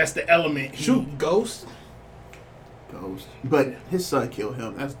 That's the element. Shoot Ghost. But his son killed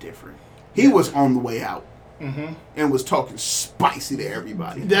him. That's different. He was on the way out. And was talking spicy to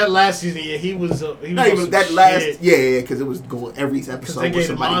everybody. That last season, yeah, he was Not even that last, because it was going every episode. They gave a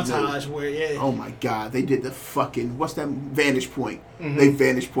somebody montage new. where, Oh my god, they did the fucking what's that vantage point? They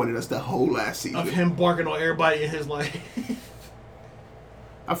vantage pointed us the whole last season of him barking on everybody in his life.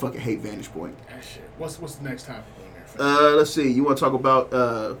 I fucking hate vantage point. That shit. What's the next topic on there? Let's see. You want to talk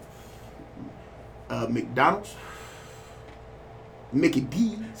about McDonald's? Mickey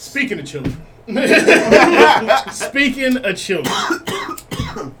D's. Speaking of children. Speaking of children.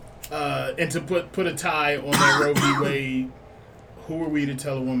 And to put a tie on that Roe v. Wade, who are we to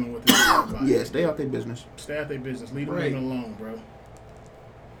tell a woman what to do about? Yeah, stay out their business. Stay out their business. Leave them women alone, bro.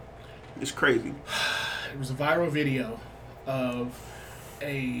 It's crazy. It was a viral video of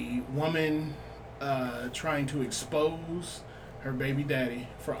a woman trying to expose her baby daddy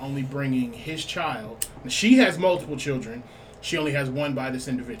for only bringing his child. She has multiple children. She only has one by this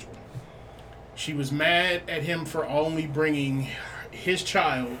individual. She was mad at him for only bringing his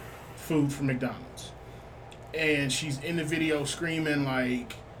child food from McDonald's. And she's in the video screaming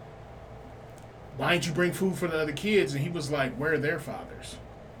like, why didn't you bring food for the other kids? And he was like, where are their fathers?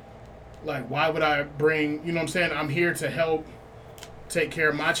 Like, why would I bring, you know what I'm saying? I'm here to help take care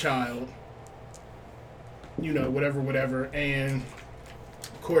of my child. You know, whatever. And,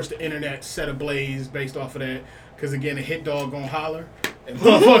 of course, the internet set ablaze based off of that. Because, again, a hit dog gonna holler. And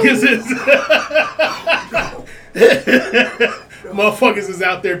motherfuckers is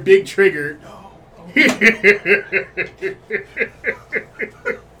out there big triggered.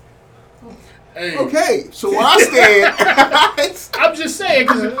 Hey. Okay, so where I stand, I'm just saying,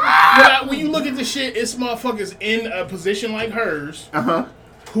 because when you look at the shit, it's motherfuckers in a position like hers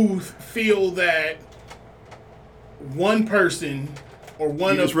who feel that one person or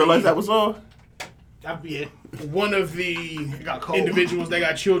one you of just realized that was all? Yeah. One of the individuals they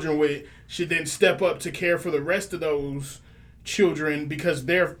got children with should then step up to care for the rest of those children because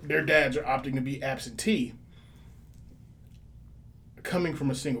their dads are opting to be absentee. Coming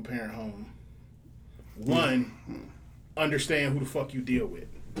from a single parent home, one, understand who the fuck you deal with.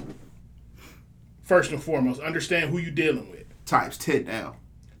 First and foremost, understand who you dealing with. Times 10 now.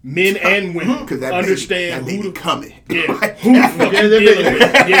 Men and women. Because that understand baby, that baby coming. Yeah. Who the fuck you dealing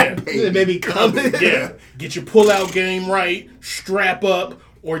with. Yeah. The baby coming. Yeah. Get your pull-out game right, strap up,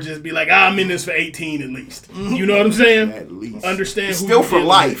 or just be like, I'm in this for 18 at least. You know what I'm saying? At least. Understand it's who still you for dealing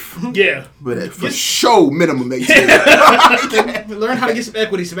life. with. Yeah. But for show minimum 18. Learn how to get some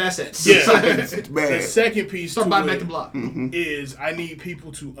equity, some assets. Yeah. Man. The second piece Start to buying it back the block. is I need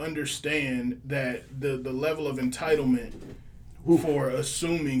people to understand that the level of entitlement for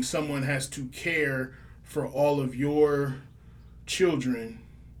assuming someone has to care for all of your children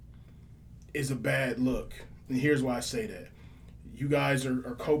is a bad look. And here's why I say that. You guys are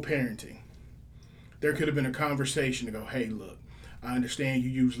co-parenting. There could have been a conversation to go, hey, look, I understand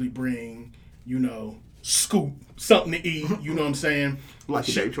you usually bring, scoop, something to eat. You know what I'm saying?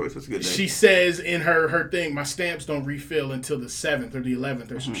 Lucky day choice. That's a good day. She says in her thing, my stamps don't refill until the 7th or the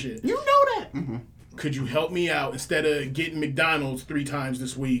 11th or some shit. You know that. Could you help me out? Instead of getting McDonald's 3 times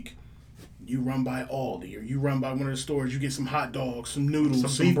this week, you run by Aldi or you run by one of the stores, you get some hot dogs, some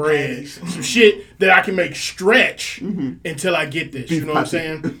noodles, some bread, some shit that I can make stretch until I get this. You know what I'm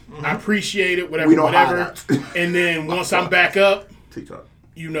saying? I appreciate it, whatever. And then once I'm back up, TikTok.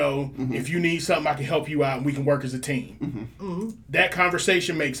 you know, if you need something, I can help you out and we can work as a team. That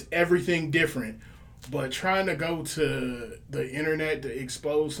conversation makes everything different. But trying to go to the internet to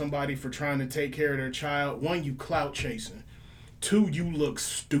expose somebody for trying to take care of their child, 1, you clout chasing. 2, you look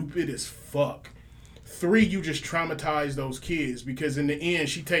stupid as fuck. 3, you just traumatize those kids because in the end,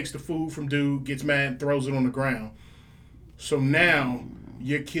 she takes the food from dude, gets mad, throws it on the ground. So now,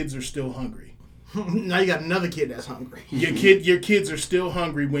 your kids are still hungry. Now you got another kid that's hungry. Your kids are still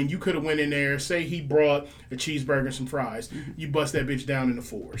hungry when you could have went in there, say he brought a cheeseburger and some fries. You bust that bitch down into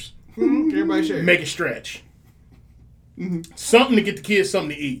 4s. Everybody share. Make it stretch. Something to get the kids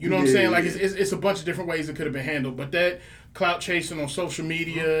something to eat. You know what I'm saying? Like it's a bunch of different ways it could have been handled. But that clout chasing on social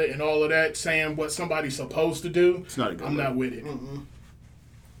media and all of that, saying what somebody's supposed to do, It's not a good I'm way. not with it.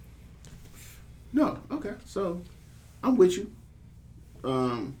 No, okay. So, I'm with you.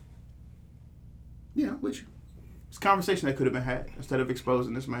 Yeah, I'm with you. It's a conversation that could have been had instead of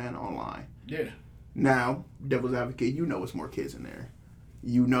exposing this man online. Yeah. Now, devil's advocate, you know it's more kids in there.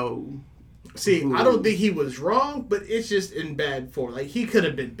 You know. See, I don't think he was wrong, but it's just in bad form. Like, he could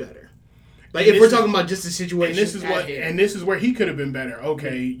have been better. Like, And if we're this talking about just the situation, And this is where he could have been better.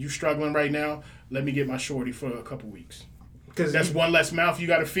 Okay, you struggling right now? Let me get my shorty for a couple weeks. because That's one less mouth you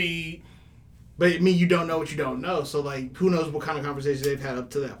got to feed. But I mean, you don't know what you don't know. So, like, who knows what kind of conversations they've had up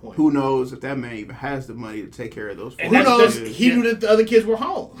to that point? Who knows if that man even has the money to take care of those. And Who that's- knows? that's- He knew that the other kids were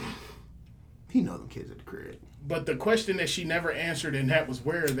home. He know them kids at the crib. But the question that she never answered in that was,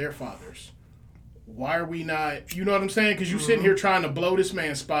 where are their fathers? Why are we not, you know what I'm saying? Because you sitting here trying to blow this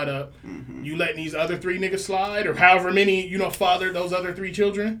man's spot up. You letting these other 3 niggas slide or however many, fathered those other 3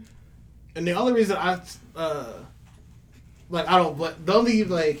 children. And the only reason the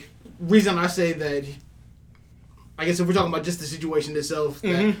only, reason I say that, I guess if we're talking about just the situation itself,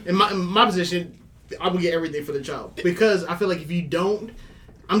 that in my position, I would get everything for the child. Because I feel like if you don't,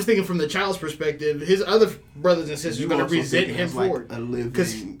 I'm just thinking from the child's perspective, his other brothers and sisters are going to resent him for it. A living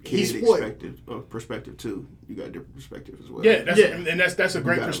he's kid spoiled. perspective too. You got a different perspective as well. Yeah, Yeah. and that's a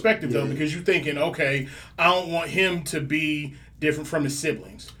great gotta- perspective though, yeah. because you're thinking, okay, I don't want him to be different from his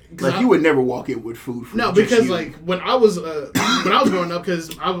siblings. Like you would never walk in with food. For No, just because you. like when I was growing up,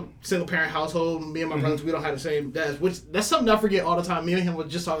 because I'm a single parent household, me and my brothers, we don't have the same dads, which that's something I forget all the time. Me and him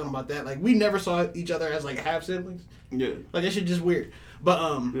was just talking about that. Like we never saw each other as like half siblings. yeah, Like that shit just weird. But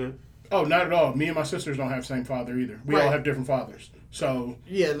yeah. Oh, not at all. Me and my sisters don't have the same father either. We all Right. have different fathers. So,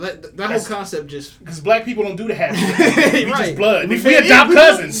 yeah, that whole concept just because black people don't do the half siblings. We just Right. blood. We We say, adopt yeah,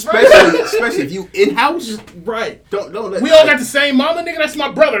 cousins. Especially if you in house. right. Don't let. We all got the same mama, nigga. That's my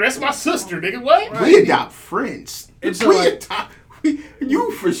brother. That's my sister, nigga. What? We adopt friends. And so, we like- adopt.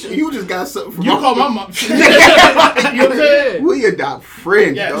 You for sure. You just got something from You call my mom. You know what I'm saying? We adopt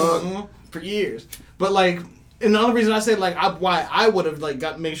friends, Yes. dog. for years. But like, and the only reason I say like why I would have like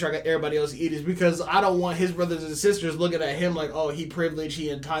got make sure I got everybody else to eat is because I don't want his brothers and sisters looking at him like, oh, he privileged, he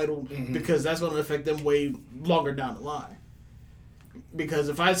entitled, because that's going to affect them way longer down the line. Because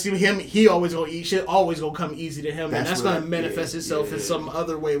if I see him, he always gonna eat shit, always gonna come easy to him, and that's what- gonna manifest itself in some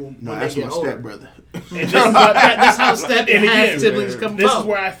other way when No, they that's get my older. stepbrother. And this is what- That's how step and And half again, siblings come This about. is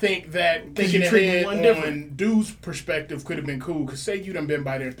where I think that thinking you treat ahead one on different. dude's perspective could have been cool. Because say you done been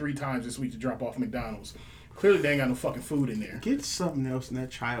by there 3 times this week to drop off McDonald's. Clearly they ain't got no fucking food in there. Get something else in that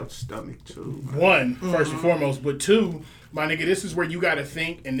child's stomach too. One, first and foremost. But 2, my nigga, this is where you got to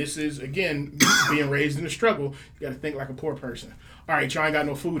think, and this is, again, being raised in the struggle, you got to think like a poor person. All right, y'all ain't got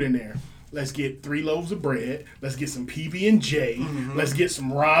no food in there. Let's get 3 loaves of bread. Let's get some PB&J. Let's get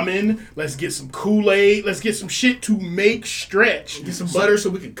some ramen. Let's get some Kool-Aid. Let's get some shit to make stretch. Get some butter so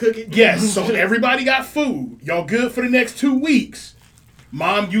we can cook it. Yes, so everybody got food. Y'all good for the next 2 weeks.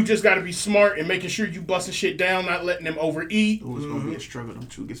 Mom, you just got to be smart and making sure you busting shit down, not letting them overeat. Ooh, it's gonna be a struggle. Them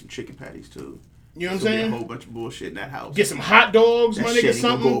two get some chicken patties too. You know what I'm It's gonna be saying? a whole bunch of bullshit in that house. Get some hot dogs, that my shit nigga, ain't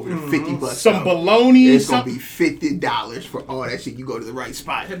gonna go over something. the $50. Some though. bologna, It's gonna something. be $50 for all that shit. You go to the right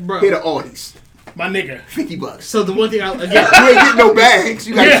spot. Hey, bro. Hit the Audis. My nigga. $50. So the one thing I again. You ain't getting no bags.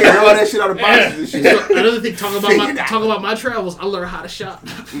 You gotta Yeah. carry all that shit on the boxes and shit. Another thing, talking $50. about my travels, I learned how to shop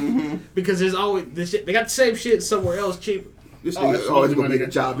because there's always this shit. They got the same shit somewhere else cheaper. This Oh, nigga that's always my gonna make a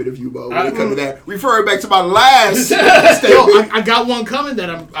nigga. job interview, bro. When it come to that, referring back to my last Yo, statement. I got one coming that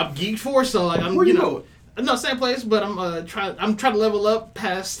I'm geeked for. So like I'm Where you you know going? No, same place, but I'm trying to level up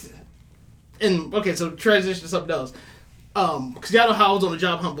past. And okay, so transition to something else. Because y'all know how I was on the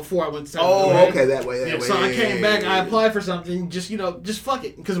job hunt before I went to San Diego, right? Okay, that way. So I came back, I applied for something, just fuck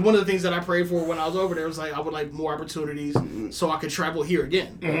it. Because one of the things that I prayed for when I was over there was like, I would like more opportunities so I could travel here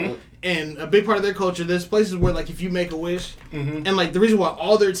again. Mm-hmm. And a big part of their culture, there's places where like if you make a wish, and like the reason why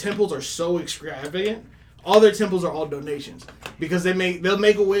all their temples are so extravagant, all their temples are all donations. Because they'll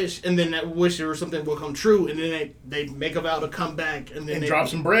make a wish, and then that wish or something will come true, and then they make a vow to come back, and then they drop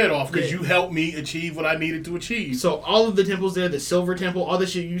some bread off because you helped me achieve what I needed to achieve. So all of the temples there, the silver temple, all the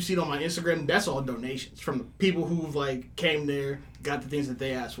shit you see on my Instagram, that's all donations from people who've like came there, got the things that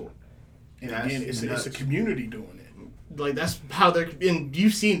they asked for. And again, it's a community doing it. Like that's how they're. And you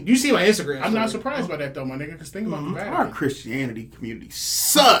see my Instagram. I'm not surprised by that though, my nigga. Because think about the Vatican. Our Christianity community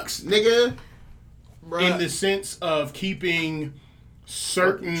sucks, nigga. In the sense of keeping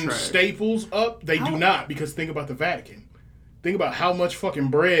certain staples up, they do not. Because think about the Vatican. Think about how much fucking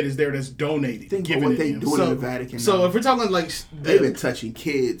bread is there that's donated. Think about what they doing in the Vatican. So if we're talking like they've been touching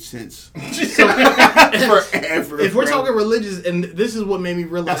kids since forever. If we're talking religious, and this is what made me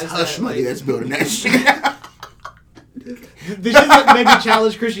realize that's hush money that's building that shit. The shit that made me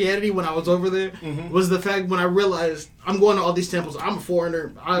challenge Christianity when I was over there was the fact when I realized I'm going to all these temples. I'm a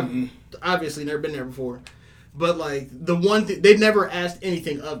foreigner. I've obviously never been there before. But like the one thing, they never asked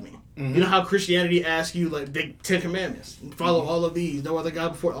anything of me. You know how Christianity asks you like the 10 Commandments, follow all of these, no other God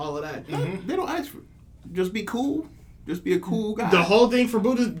before, all of that. They don't ask for just be cool, just be a cool guy. The whole thing for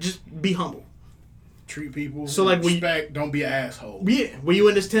Buddha, just be humble. Treat people. So like respect. Don't be an asshole. Yeah, when you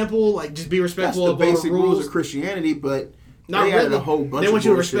in this temple, like just be respectful of all the basic rules of Christianity, but. Not they really. A whole bunch they want of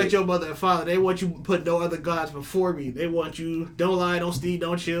you to bullshit. respect your mother and father. They want you to put no other gods before me. They want you don't lie, don't steal,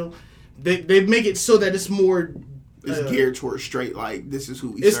 don't chill. They make it so that it's more. It's geared towards straight. Like this is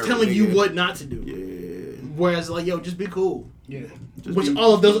who we. It's serve, telling you what not to do. Yeah. Whereas like just be cool. Yeah.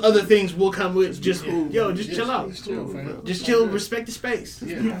 All of those other things will come with just cool. Chill out. Just chill, fam. Just chill. Respect the space.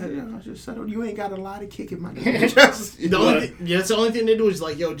 Yeah. Just settle. You ain't got a lot of kicking, my nigga. That's the only thing they do is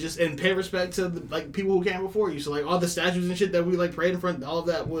like just and pay respect to the like people who came before you. So like all the statues and shit that we like prayed in front, all of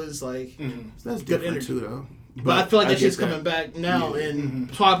that was like that's good different energy too, though. But I feel like that shit's coming back now,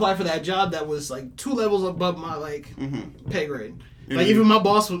 and so I applied for that job that was like 2 levels above my like pay grade. Like even my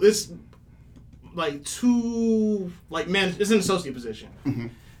boss was this. Like 2, like man, it's an associate position,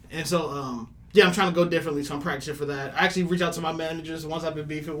 and so I'm trying to go differently. So I'm practicing for that. I actually reach out to my managers, the ones I've been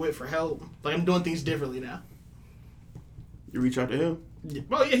beefing with, for help. Like I'm doing things differently now. You reach out to him?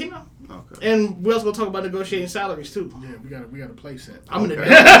 Well, yeah, he know. Okay. And we also gonna talk about negotiating salaries too. Yeah, we got a play set. I'm gonna.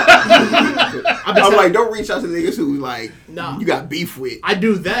 I'm like, don't reach out to niggas who like you got beef with. I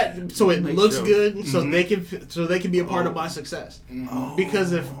do that so it looks good, so they can be a part of my success.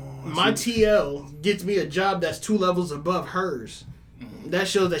 Because if my TL gets me a job that's 2 levels above hers, that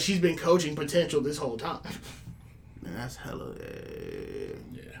shows that she's been coaching potential this whole time. Man, that's hella.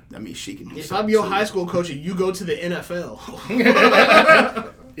 Yeah. That means she can do if I'm your high school coach and you go to the NFL,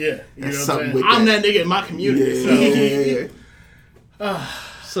 yeah, you know something I'm that nigga in my community. Yeah.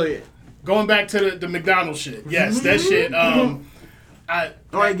 So yeah. Going back to the McDonald's shit. Yes, that shit.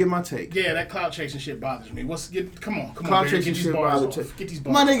 I get my take. Yeah, that cloud chasing shit bothers me. Come on, cloud Barry, chasing get these shit bars bothers off. Get these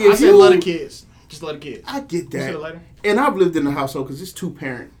bars. My off. nigga, I said let the kids. Just let the kids. I get You said it that. later? And I've lived in a household because it's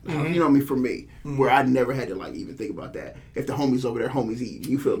 2-parent. You know what I mean? For me, where I never had to like even think about that. If the homies over there, homies eating.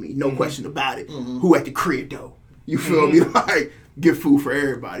 You feel me? No question about it. Who at the crib though? You feel me? Like get food for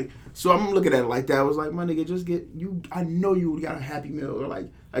everybody. So I'm looking at it like that. I was like, my nigga, just get you. I know you got a Happy Meal or like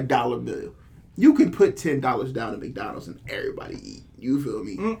a $1 bill. You can put $10 down at McDonald's and everybody eat. You feel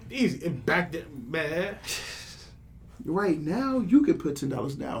me? Easy. Back there, man. Right now, you can put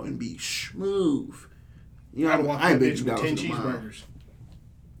 $10 down and be smooth. You know, I ain't been to 10 cheeseburgers.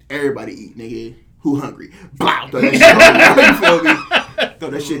 Everybody eat, nigga. Who hungry? Blah. Throw that shit down. You feel me? Throw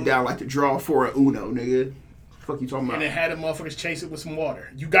that shit down like the draw for a Uno, nigga. Fuck you talking about? And then had the motherfuckers chase it with some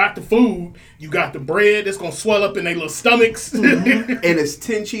water. You got the food, you got the bread that's gonna swell up in their little stomachs. And it's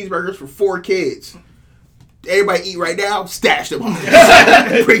 10 cheeseburgers for 4 kids. Everybody eat right now, stash them all.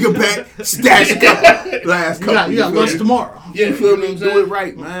 Bring them back, stash a couple. Last couple. You got lunch tomorrow. Yeah, you feel know me? what I'm Do saying? it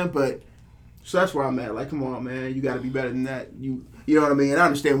right, man. But so that's where I'm at. Like, come on, man. You got to be better than that. You know what I mean? And I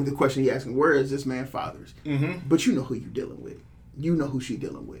understand with the question he asking, where is this man father's? But you know who you dealing with. You know who she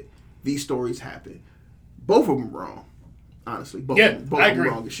dealing with. These stories happen. Both of them wrong. Honestly, both of them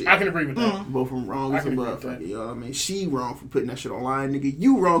wrong as shit. I can agree with that. Both of them wrong as a motherfucker. You know what I mean? She wrong for putting that shit online, nigga.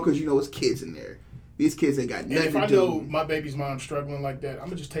 You wrong because you know it's kids in there. These kids ain't got nothing to do. And if I know my baby's mom struggling like that, I'm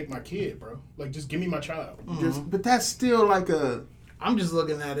gonna just take my kid, bro. Like, just give me my child. But that's still like a. I'm just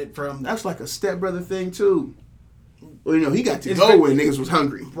looking at it from that's like a stepbrother thing too. Well, you know, he got to go when niggas was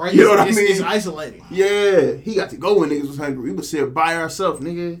hungry. Right? You know what I mean? It's isolating. Yeah, he got to go when niggas was hungry. We was sitting by ourselves,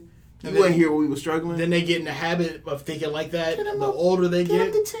 nigga. You wasn't here when we was struggling. Then they get in the habit of thinking like that. The older they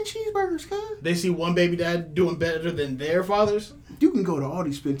get, the 10 cheeseburgers, cuz. they see one baby dad doing better than their fathers. You can go to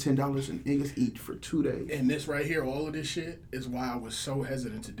Aldi, spend $10, and niggas eat for 2 days. And this right here, all of this shit, is why I was so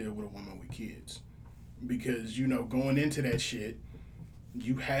hesitant to deal with a woman with kids. Because, you know, going into that shit,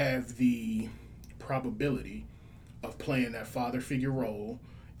 you have the probability of playing that father figure role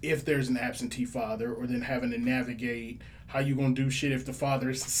if there's an absentee father, or then having to navigate how you gonna do shit if the father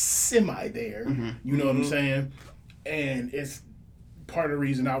is semi there. Mm-hmm. You know what I'm saying? And it's part of the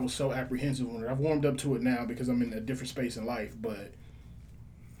reason I was so apprehensive on it. I've warmed up to it now because I'm in a different space in life, but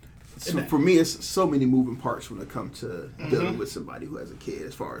So for me, it's so many moving parts when it comes to dealing with somebody who has a kid,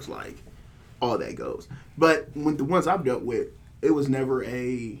 as far as like all that goes. But when the ones I've dealt with, it was never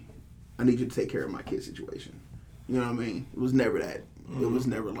I need you to take care of my kid situation. You know what I mean? It was never that. It was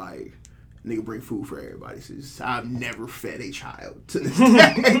never like, nigga, bring food for everybody. So I've never fed a child to this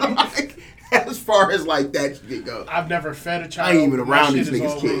day. Like, as far as like that shit goes. I've never fed a child. I ain't even around these shit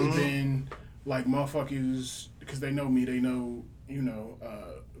has niggas' always kids. been like motherfuckers, because they know me, they know,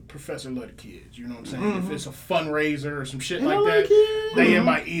 Professor love the kids. You know what I'm saying? If it's a fundraiser or some shit like that, they in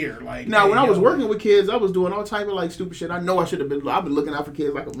my ear. Like, now, hey, when I was working with kids, I was doing all type of like stupid shit. I know I should have been. I've been looking out for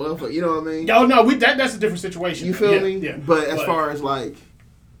kids like a motherfucker. You know what I mean? Yo, no, that's a different situation. You feel me? Yeah. But as far as like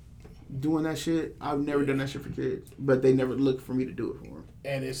doing that shit, I've never done that shit for kids. But they never looked for me to do it for them.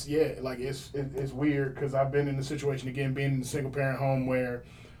 And it's it's weird because I've been in the situation again, being in a single parent home where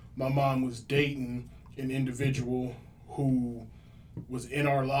my mom was dating an individual who was in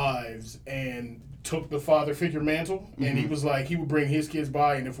our lives and took the father figure mantle, and he was like, he would bring his kids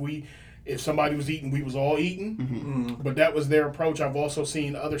by, and if somebody was eating, we was all eating. But that was their approach. I've also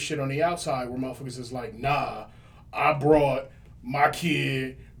seen other shit on the outside where motherfuckers is like, nah, I brought my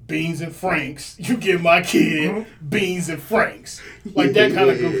kid beans and franks. You give my kid beans and franks. Like that kind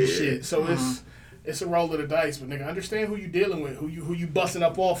of goofy shit. So it's a roll of the dice, but nigga, understand who you dealing with, who you busting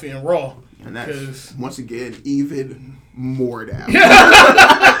up off in raw. And that's once again even more down. And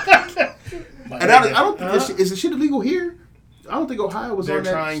I don't think this shit, is the shit illegal here? I don't think Ohio was on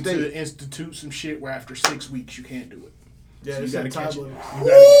that trying state. to institute some shit where after 6 weeks you can't do it. Yeah, So it's you gotta a catch time it. limit.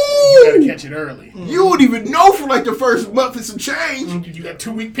 You gotta catch it early. You don't even know for like the first month and some change. You got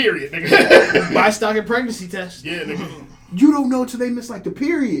 2 week period, nigga. Buy stock and pregnancy test. Yeah, nigga. You don't know until they miss like the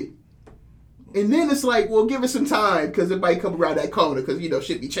period. And then it's like, well, give it some time because it might come around that corner because,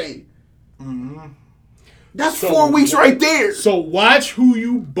 shit be changing. That's 4 weeks right there. So watch who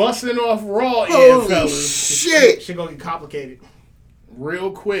you busting off raw in, Holy fellas. shit. Shit gonna get complicated.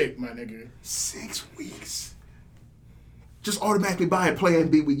 Real quick, my nigga. 6 weeks. Just automatically buy a plan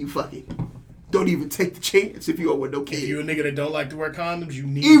B when you fucking. Don't even take the chance if you don't want no kid. If you a nigga that don't like to wear condoms, you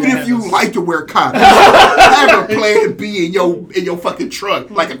need Even to if you have like to wear condoms, have a plan B in your fucking trunk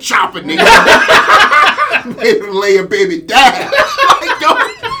like a chopper, nigga. Lay a baby down. Like,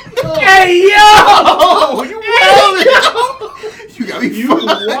 don't. Hey yo! You got me fucked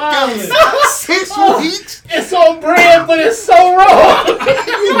up. wildin'. 6 weeks. It's on brand, but it's so wrong. You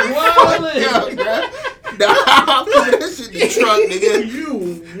wildin'. Nah, put that shit in the trunk, nigga. You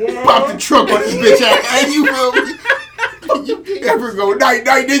Pop the trunk on this bitch ass. And you feel me? You ever go night,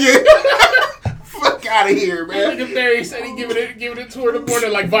 nigga? Fuck out of here, man. Nigga Barry said he giving it to her in the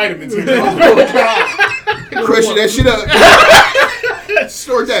morning like vitamins. Crushing that shit up.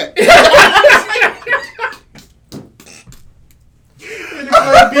 Snort that.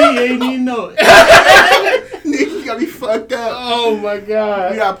 B ain't even know it. Nigga, you got me fucked up. Oh my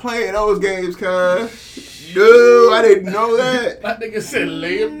god. You not playing those games, cuz. No, I didn't know that. That nigga said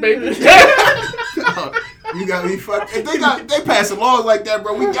lay it, baby. You got me fucked. If they passing laws like that,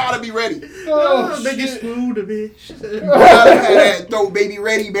 bro, we gotta be ready. Oh, They get shit. screwed a bitch. We gotta have that throw baby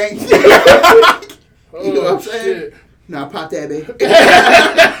ready, man. You know what I'm saying? Shit. Nah, pop that, baby.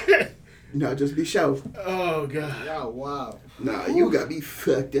 No, just be sure. Oh god. Oh wow. Nah, you got me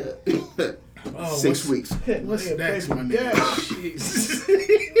fucked up. Oh, 6 weeks. What's next, my Yeah.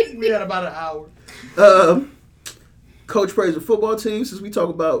 nigga? We had about an hour. Coach praised the football team since we talk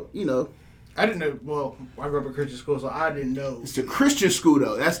about, I didn't know. Well, I grew up in Christian school, so I didn't know. it's a Christian school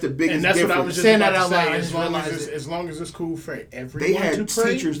though. That's the biggest And that's difference. what I was just Saying about that to out say. loud, I just realized As long as it's cool for everyone They had to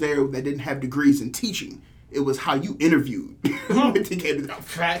pray. teachers there that didn't have degrees in teaching. It was how you interviewed.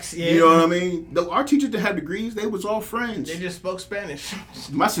 Facts, yeah. You know what I mean? Though our teachers didn't have degrees, they was all friends. They just spoke Spanish.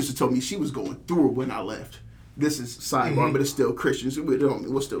 My sister told me she was going through it when I left. This is sidebar, but it's still Christians.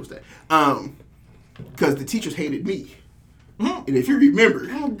 We'll still stay. Because the teachers hated me. And if you remember,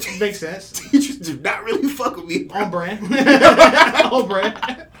 makes sense. teachers do not really fuck with me. On brand. On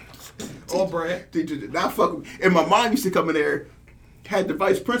brand. On brand. Teachers did not fuck with me. And my mom used to come in there, had the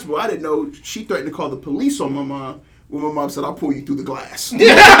vice principal. I didn't know she threatened to call the police on my mom when my mom said, "I'll pull you through the glass."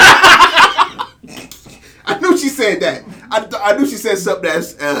 I knew she said that. I knew she said something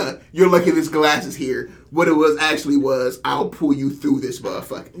that's, "You're lucky this glass is here." What it was actually was, "I'll pull you through this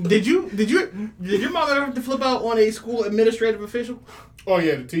motherfucker." Did your mom ever have to flip out on a school administrative official? Oh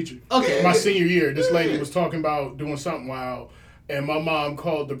yeah, the teacher. Okay. My senior year, this lady was talking about doing something wild, and my mom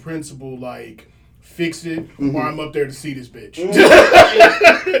called the principal like, "Fix it, or I'm up there to see this bitch."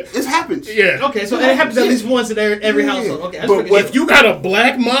 It happens. Yeah. Okay, so it happens at least once in every household. Okay, But If you got a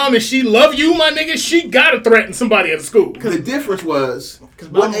black mom and she love you, my nigga, she gotta threaten somebody at the school. The difference was, 'Cause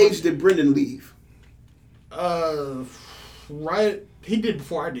my what mom- age did Brendan leave? Right. He did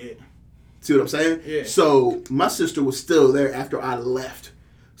before I did. See what I'm saying? Yeah. So my sister was still there after I left.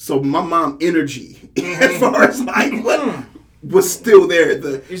 So my mom energy, as far as like what was still there.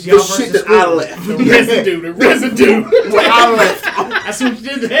 The It's y'all shit versus that I school. left. The residue. What I left. I see what you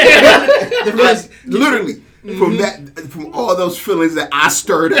did there. The rest. Literally. From all those feelings that I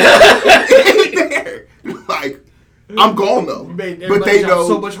stirred up in there. Like, I'm gone though. Made But everybody's they job know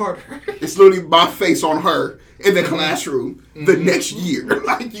so much harder. it's literally my face on her in the classroom the next year.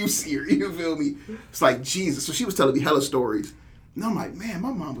 Like, you see her, you feel me? It's like, Jesus. So she was telling me hella stories. And I'm like, man,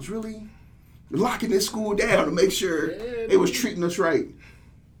 my mom was really locking this school down to make sure they was treating us right.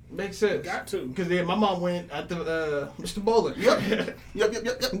 Makes sense. Got to. Because then my mom went at the Mr. Bowler. Yep. Yep.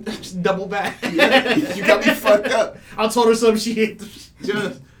 Just double back. Yeah, you got me fucked up. I told her something she hit.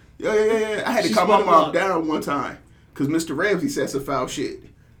 Yeah. I had to She calm my spun mom up. down one time because Mr. Ramsey said some foul shit.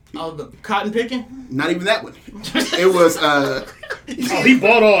 Oh, the cotton picking? Not even that one. It was Oh, he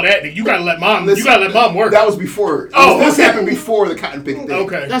bought all that. You gotta let mom. Listen, you gotta let mom work. That was before. Oh, This okay. happened before the cotton picking thing.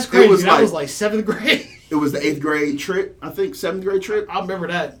 Okay. That's crazy. was That like- was like 7th grade. It was the 8th grade trip, I think, 7th grade trip I remember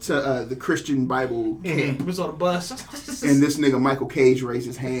that. to the Christian Bible camp. It was on a bus. And this nigga Michael Cage raised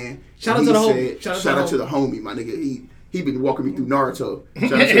his hand. Shout and out to he the homie. said- Shout Shout out out to to the the homie, my nigga. He been walking me through Naruto.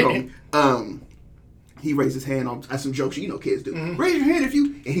 Shout out to the homie. He raised his hand on some jokes you know kids do. Raise your hand if you.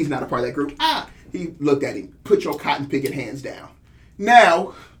 And he's not a part of that group. He looked at him. Put your cotton picking hands down.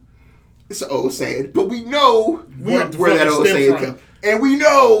 Now, it's an old saying, but we know where that old stem saying from. comes. And we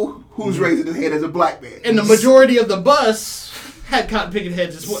know who's raising his hand as a black man. And the majority of the bus had cotton picking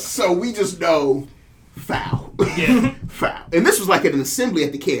heads as well. So we just know foul. Yeah. Foul. And this was like at an assembly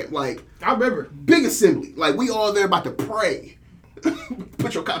at the camp. Like, I remember. big assembly. Like, we all there about to pray.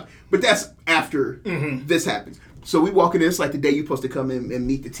 Put your cotton. But that's after this happens. So we walk in, it's like the day you're supposed to come in and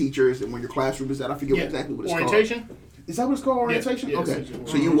meet the teachers and when your classroom is at. I forget Yeah. exactly what it's Orientation? called. Is that what it's called, orientation? Yeah, okay. essentially.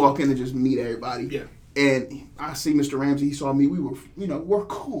 So you walk in and just meet everybody. Yeah. And I see Mr. Ramsey, he saw me, we were, we're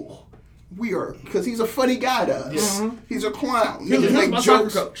cool. We are, because he's a funny guy to us. He's a clown. He was my soccer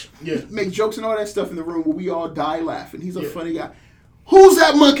coach. Yeah. Make jokes and all that stuff in the room where we all die laughing. He's a Yeah. funny guy. Who's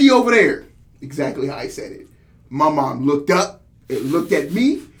that monkey over there? Exactly how I said it. My mom looked up and looked at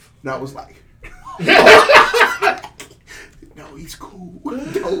me, and I was like, no, he's cool.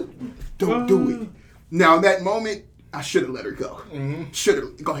 Don't do it. Now, in that moment, I should have let her go. Should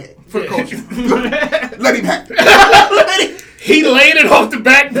have. Go ahead. For the culture. Let him have it. He laid it off the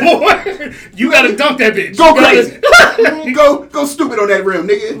backboard. You gotta dunk that bitch. Go You gotta- crazy. go stupid on that rim,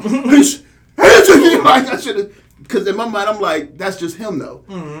 nigga. Like, I should have. Because in my mind, I'm like, that's just him, though.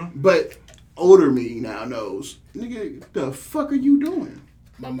 But older me now knows, nigga, the fuck are you doing?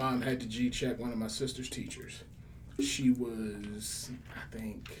 My mom had to G-check one of my sister's teachers. She was, I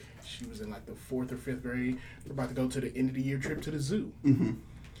think, she was in like the 4th or 5th grade. We're about to go to the end of the year trip to the zoo.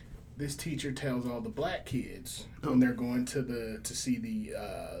 This teacher tells all the black kids when they're going to see the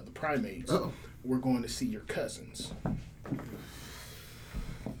primates, we're going to see your cousins.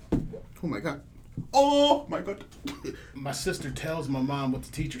 Oh my god. Oh my god. My sister tells my mom what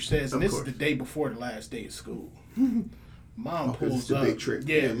the teacher says, and Of this course. is the day before the last day of school. Mom 'cause it's pulls the up. big trip.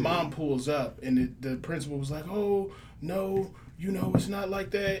 Yeah, Yeah. mom pulls up, and the principal was like, "Oh no, it's not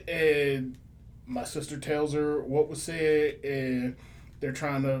like that." And my sister tells her what was said, and they're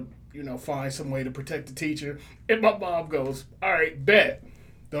trying to, find some way to protect the teacher. And my mom goes, "All right, bet.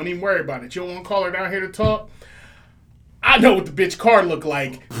 Don't even worry about it. You don't want to call her down here to talk. I know what the bitch car look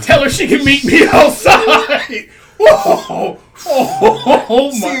like. Tell her she can meet me outside."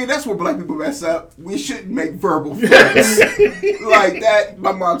 Oh my. See, that's where black people mess up. We shouldn't make verbal threats. Like that,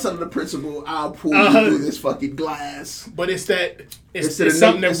 my mom telling the principal, I'll pull you through this fucking glass. But it's It's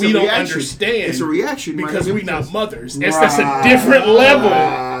something that we don't understand. It's a reaction. because right? we not mothers. That's a different level.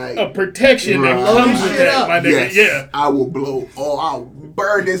 like a protection that Right. comes with that, my nigga. yes, Yeah. I will blow. Oh, I'll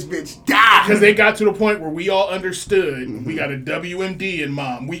burn this bitch down. Because they got to the point where we all understood we got a WMD in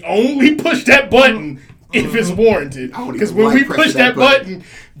mom. We only push that button if it's warranted. I don't Because even when like we push pressing that that button,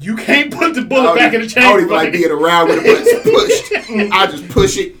 you can't put the I bullet don't back in even- the I don't chamber. even like being around when the button's pushed. I just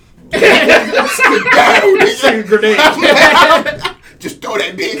push it. Shoot a grenade. Just throw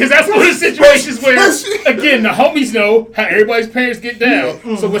that bitch. Because that's one of the situations where, Push. again, the homies know how everybody's parents get down.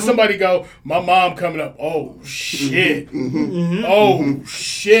 So when somebody go, my mom coming up, oh shit, oh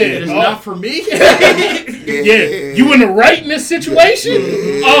shit, It is oh, not for me. yeah, you in the right in this situation?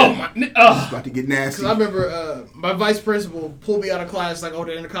 Oh my, About to get nasty. Cause I remember my vice principal pulled me out of class like over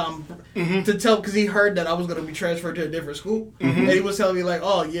the intercom to tell because he heard that I was going to be transferred to a different school, and he was telling me like,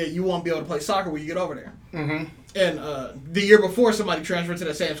 "Oh yeah, you won't be able to play soccer when you get over there." And the year before, somebody transferred to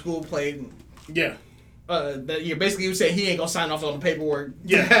the same school, played. yeah. That year, basically, he was saying he ain't gonna sign off on the paperwork.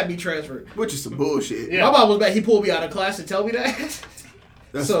 Yeah. To have me transferred. Which is some bullshit. Yeah. My mom was back. He pulled me out of class to tell me that.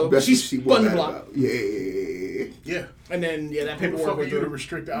 So, that's she's what she spun the was block. about. Yeah. Yeah. And then that Who the paperwork fuck are went you to through.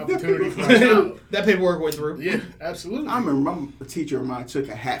 restrict the opportunity for my child? That paperwork went through. Yeah, absolutely. I remember a teacher of mine took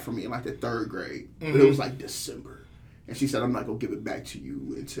a hat from me in like the 3rd grade, but it was like December, and she said, "I'm not gonna give it back to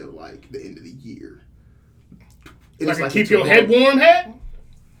you until like the end of the year." And Like it's a keep until your head warm hat?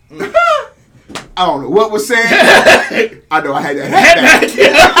 I don't know what was said. I know I had that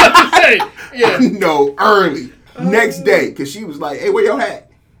hat back. Yeah. No, early next day, because she was like, "Hey, where your hat?"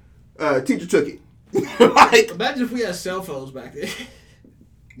 Teacher took it. Like Imagine if we had cell phones back then.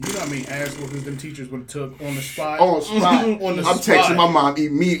 You know what I mean? Ass whoopings them teachers would have took on the spot. on spot. On the I'm spot. texting my mom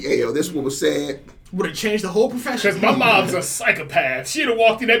immediately. Hey, yo, this one was said. Would have changed the whole profession. Because my mom's a psychopath. She'd have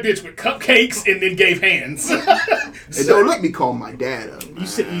walked in that bitch with cupcakes and then gave hands. And don't let me call my dad up.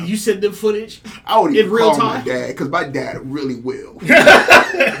 You sent them footage. I don't even in real call time? my dad because my dad really will.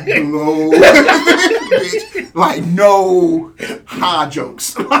 No, bitch, like no high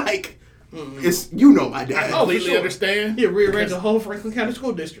jokes. Like it's my I dad. completely sure. understand. He rearranged the whole Franklin County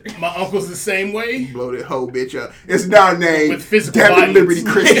School District. My uncle's the same way. Blow that whole bitch up. It's now named With physical Devin violence. Liberty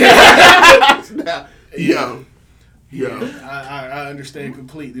Christian. It's now- Yo. I understand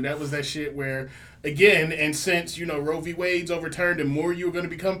completely. That was that shit where, again, and since, Roe v. Wade's overturned and more you are going to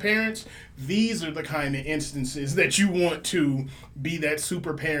become parents, these are the kind of instances that you want to be that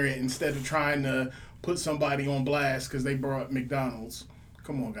super parent instead of trying to put somebody on blast because they brought McDonald's.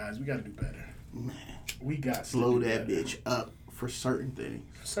 Come on, guys. We got to do better. Man, We got to blow do that better. bitch up for certain things.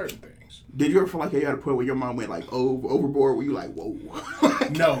 Certain things. Did you ever feel like you had a point where your mom went like overboard? Where you like, whoa?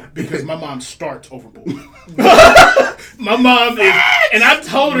 No, because my mom starts overboard. My mom is, and I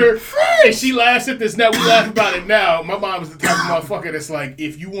told her, and she laughs at this now. We laugh about it now. My mom is the type of motherfucker that's like,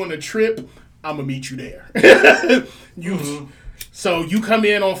 if you want a trip, I'm gonna meet you there. So you come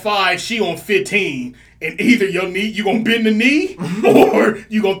in on 5, she on 15, and either you gonna bend the knee or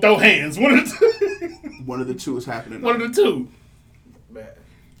you gonna throw hands. One of the two. One of the two is happening. One of the two.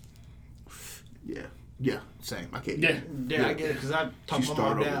 Yeah, same. I can't. Yeah. Yeah, I get it, because I talked She my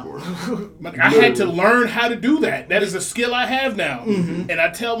mom started down. overboard. I had to learn how to do that. That is a skill I have now. And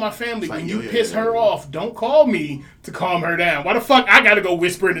I tell my family, like, when yo, you yeah, piss yeah, her yeah. off, don't call me to calm her down. Why the fuck I gotta go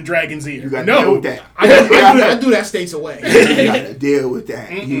whisper in the dragon's ear? You got to deal No, with that. I do that states away. You got to deal with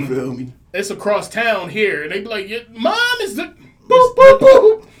that. You feel me? it's across town here. And they be like, yeah, Mom is the... Boop, boop,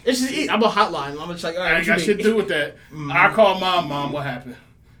 boop. It's just, I'm a hotline. I'm just like, all right, I what ain't you got shit to mean? do with that. I call Mom, what happened?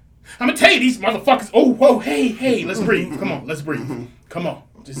 I'm gonna tell you these motherfuckers. Oh, whoa, hey, let's breathe. Come on, let's breathe. Come on,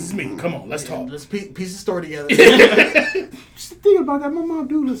 this is me. Come on, let's talk. Let's piece the story together. Just think about that. My mom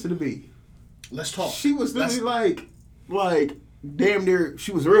do listen to me. Let's talk. She was literally like damn near.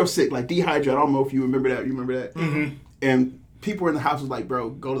 She was real sick, like dehydrated. I don't know if you remember that. You remember that? Mm-hmm. And people in the house was like,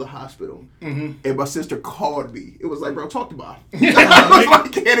 "Bro, go to the hospital." Mm-hmm. And my sister called me. It was like, "Bro, talk to mom." I was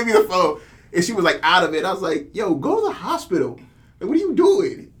like, handing me the phone, and she was like out of it. I was like, "Yo, go to the hospital. Like, what are you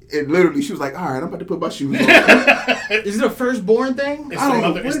doing?" And literally, she was like, "All right, I'm about to put my shoes on." Is it a firstborn thing? It's I don't the know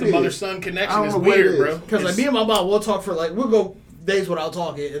mother, what it's it the is. mother-son I connection. don't It's know what it weird, is. bro. Because like me and my mom, we'll talk for we'll go days without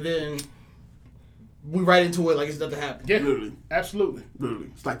talking, and then we right into it like it's nothing happened. Yeah, Literally. absolutely. Literally,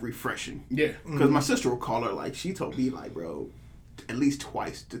 it's like refreshing. Yeah. Because my sister will call her, like, she told me, like, bro, at least 2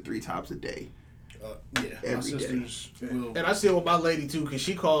 to 3 times a day. Yeah, my Every day. sisters will. And I see it with my lady too, because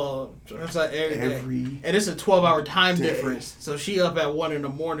she called it's like every day. Every And it's a 12-hour time day. difference. So she up at 1 a.m.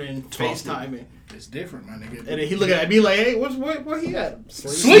 FaceTiming. It's different, my nigga. And then he looking at me like, hey, where he at?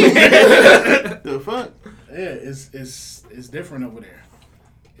 Sleep. The fuck? Yeah, it's different over there.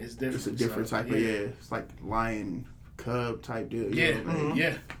 It's different. It's a different So, type of, yeah. It's like lion cub type deal. Yeah, Like,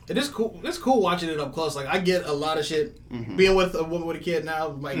 yeah. It is cool. It's cool watching it up close. Like I get a lot of shit being with a woman with a kid now.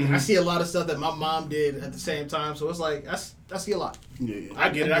 Like I see a lot of stuff that my mom did at the same time. So it's like I see a lot. Yeah. I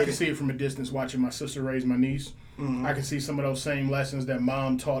get it. I can see it from a distance watching my sister raise my niece. I can see some of those same lessons that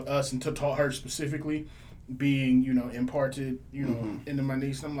mom taught us and taught her specifically being, imparted, into my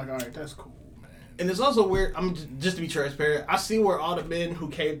niece. And I'm like, all right, that's cool, man. And it's also weird. Just to be transparent. I see where all the men who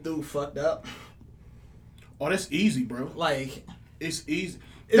came through fucked up. Oh, that's easy, bro. Like It's easy.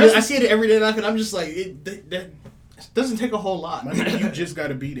 I see it every day, and I'm just like, that doesn't take a whole lot. My nigga, you just got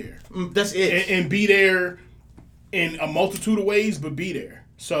to be there. That's it. And be there in a multitude of ways, but be there.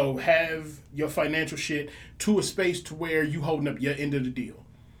 So have your financial shit to a space to where you holding up your end of the deal.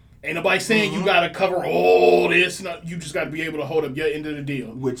 Ain't nobody saying you got to cover all this. No, you just got to be able to hold up your end of the deal.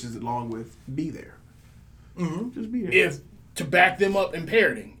 Which is along with be there. Just be there. If to back them up in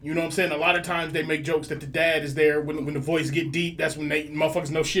parenting. You know what I'm saying? A lot of times they make jokes that the dad is there when the voice get deep. That's when they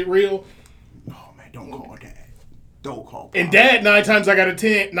motherfuckers know shit real. Oh man, don't call dad. Don't call. Pop. And dad, 9 times out of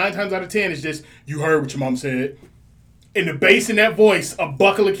 10 is just, you heard what your mom said. In the bass in that voice, a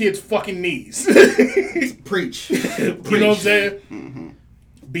buckle of kids' fucking knees. Preach. You know what I'm saying?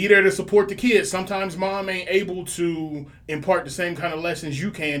 Be there to support the kids. Sometimes mom ain't able to impart the same kind of lessons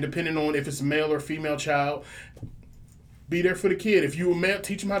you can, depending on if it's a male or female child. Be there for the kid. If you a male,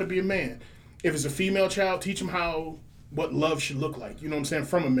 teach them how to be a man. If it's a female child, teach them what love should look like. You know what I'm saying?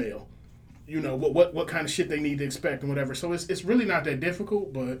 From a male. What kind of shit they need to expect and whatever. So it's really not that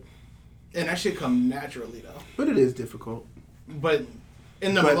difficult, but... And that shit come naturally, though. But it is difficult. But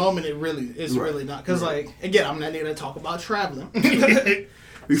in the moment, it's really not. Because, like, again, I'm not going to talk about traveling.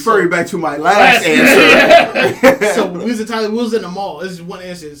 Referring back to my last answer. So, we was in the mall. This is one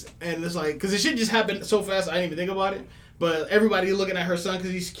instance. And it's like, because the shit just happened so fast, I didn't even think about it. But everybody looking at her son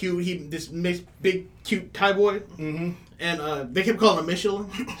because he's cute. This big, cute Thai boy. Mm-hmm. And they kept calling him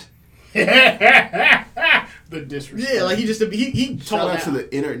Michelin. The disrespect. Yeah, like he Shout told out to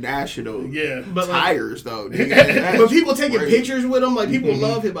the international but tires though. But people taking pictures with him, like people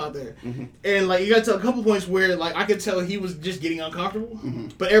love him out there. And like you got to a couple points where like I could tell he was just getting uncomfortable,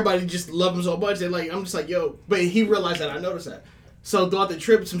 but everybody just loved him so much. They like I'm just like yo, but he realized that I noticed that. So throughout the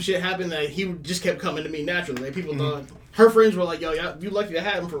trip, some shit happened that he just kept coming to me naturally. Like people thought her friends were like yo, you lucky to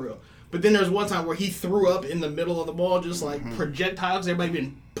have him for real. But then there's one time where he threw up in the middle of the mall, just like projectiles. Everybody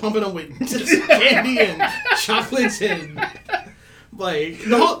been pumping him with just candy and chocolates and like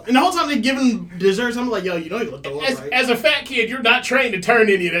the whole time they giving desserts. I'm like, yo, you know you're gonna throw up, right? As a fat kid, you're not trained to turn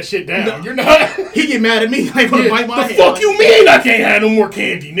any of that shit down. No. You're not. He get mad at me like wanna bite my the hand. Fuck you mean I can't have no more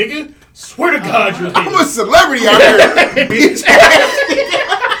candy, nigga? Swear to God, you're. I'm a celebrity out here, bitch.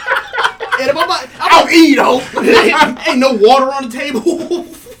 I'll eat, Ain't no water on the table.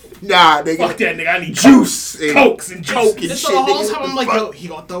 Nah, nigga. Fuck that, nigga. I need juice, Cokes and Coke and shit. shit. So the whole time I'm like, yo, he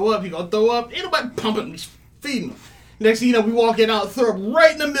gonna throw up. Ain't nobody pumping, feeding him. Next thing you know, we walking out, throw up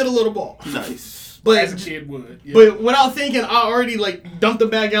right in the middle of the ball. Nice. But as a kid would. Yeah. But without thinking, I already like dumped the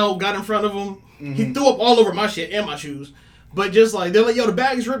bag out, got in front of him. He threw up all over my shit and my shoes. But just like they're like, yo, the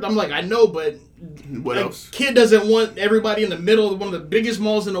bag's ripped. I'm like, I know, but what else? Kid doesn't want everybody in the middle of one of the biggest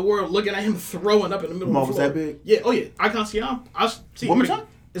malls in the world looking at him throwing up in the middle Mall of the floor. was that big? Yeah. Oh yeah. Icon Siam. One more time?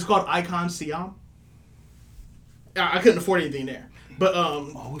 It's called Icon Siam. I couldn't afford anything there. But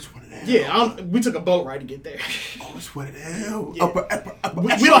oh, it's one of them. Yeah, we took a boat ride to get there. Oh, it's one of them. Yeah. Upper We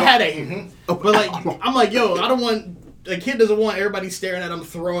don't have that here. But like, I'm like, yo, I don't want a kid doesn't want everybody staring at him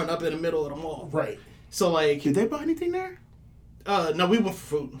throwing up in the middle of the mall. Right. So like, did they buy anything there? No, we went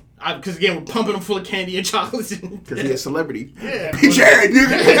for food. Because again, we're pumping them full of candy and chocolates. Because he's a celebrity. Yeah. Jared, you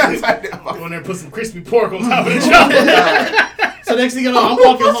go in there and put some crispy pork on top of the chocolate. So next thing you know, I'm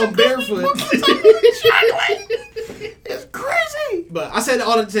walking home barefoot. It's crazy. But I said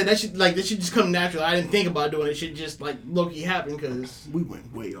all that should just come natural. I didn't think about doing it. It should just like low-key happen because we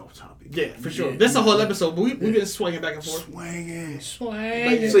went way off topic. Yeah, for sure. That's the whole episode. But we've been swinging back and forth. Swinging.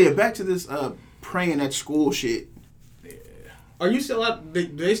 But, so yeah, back to this praying at school shit. Are you still out? Do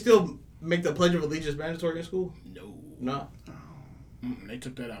they still make the Pledge of Allegiance mandatory in school? No. They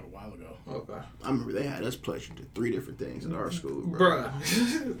took that out a while ago. Okay. I remember they had us pledging to 3 different things in our school,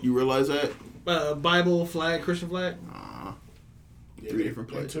 Bruh. You realize that? Bible, flag, Christian flag? Yeah, 3 different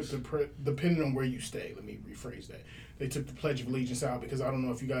pledges. They took depending on where you stay, let me rephrase that. They took the Pledge of Allegiance out because I don't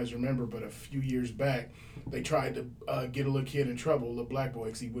know if you guys remember, but a few years back, they tried to get a little kid in trouble, a little black boy,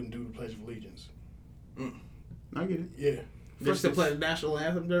 because he wouldn't do the Pledge of Allegiance. I get it. Yeah. First they play the national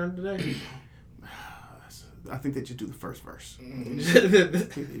anthem during the day? I think they just do the first verse. Mm-hmm. I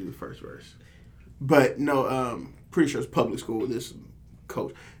think they do the first verse. But no, pretty sure it's public school with this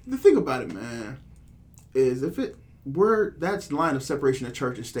coach. The thing about it, man, is if it That's line of separation of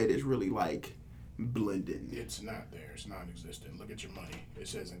church and state is really like blending. It's not there. It's non-existent. Look at your money. It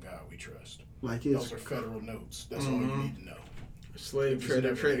says, "In God we trust." Like it's Those are federal notes. That's all you need to know. Slave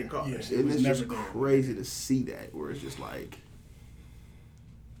trader trading cards. Yes, and it's just there. crazy to see that where it's just like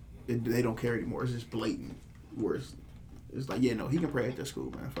they don't care anymore. It's just blatant. Where it's like, yeah, no, he can pray at that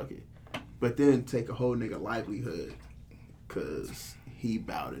school, man. Fuck it. But then take a whole nigga livelihood because he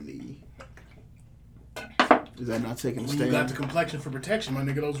bowed a knee. Is that not taking a stand? You got the complexion for protection, my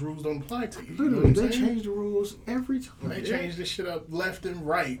nigga. Those rules don't apply to you. Literally, You know they change the rules every time. They change this shit up left and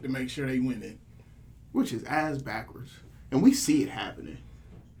right to make sure they win it. Which is ass backwards. And we see it happening.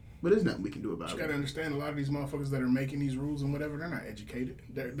 But there's nothing we can do about You it. gotta understand, a lot of these motherfuckers that are making these rules and whatever, they're not educated.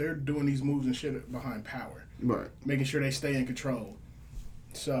 They're doing these moves and shit behind power. Right. Making sure they stay in control.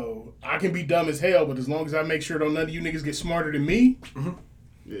 So, I can be dumb as hell, but as long as I make sure none of you niggas get smarter than me,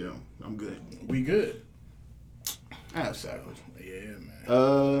 Yeah, I'm good. we good. Ass savage. Yeah,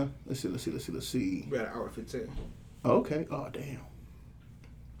 man. Let's see. We got an hour 15. Okay. Oh, damn.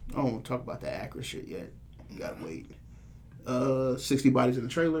 I don't want to talk about that accurate shit yet. Gotta wait. 60 bodies in the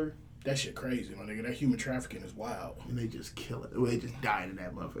trailer. That shit crazy, my nigga. That human trafficking is wild. And they just kill it. Well, they just died in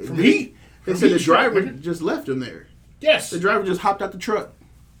that motherfucker. From heat. They From said the heat stroke, driver nigga. just left him there. Yes. The driver just hopped out the truck.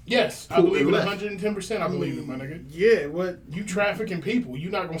 Yes. I Pulled believe it and 110%. I believe it, my nigga. Yeah, what? You trafficking people.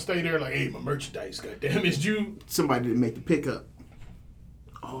 You not gonna stay there like, hey, my merchandise, goddamn. It's you. Somebody didn't make the pickup.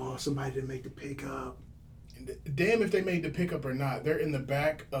 Oh, somebody didn't make the pickup. Damn if they made the pickup or not. They're in the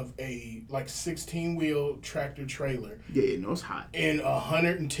back of a like 16-wheel tractor trailer Yeah, no, it's hot. in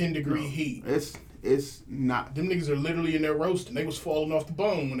 110-degree heat. It's not. Them niggas are literally in there roasting. They was falling off the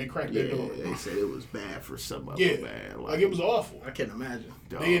bone when they cracked Yeah, their door. they said it was bad for some of Yeah, them, man. like it was awful. I can't imagine.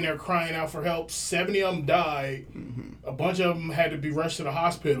 dog. They in there crying out for help. 70 of them died. A bunch of them had to be rushed to the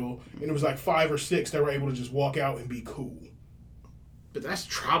hospital, and it was like 5 or 6 that were able to just walk out and be cool. But that's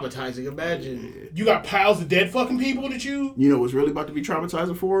traumatizing. Imagine. You got piles of dead fucking people that you. You know what's really about to be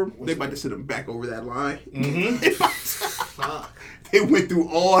traumatizing for them? They about to send them back over that line. Fuck. They went through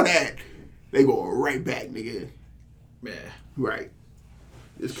all that. They go right back, nigga. Yeah. Right.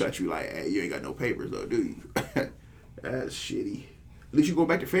 This country like, hey, you ain't got no papers though, do you? That's shitty. At least you go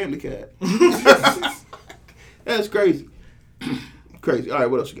back to family, cat. That's crazy. Crazy. All right,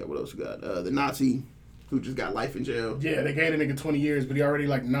 what else you got? The Nazi who just got life in jail. Yeah, they gave the nigga 20 years, but he already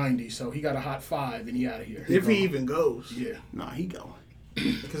like 90, so he got a hot 5 and he out of here. If he even goes. Yeah. Nah, he going.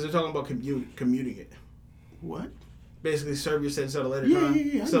 Because they're talking about commuting it. What? Basically, serve your sentence at a later Yeah, time. yeah,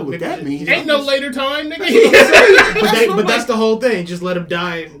 yeah. I So know what maybe that just- means. Ain't no later time, nigga. But that's the whole thing. Just let him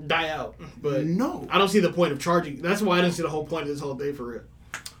die out. But No. I don't see the point of charging. That's why I didn't see the whole point of this whole thing for real.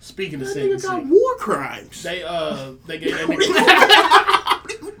 Speaking of That nigga got sentencing, war crimes. they gave that nigga,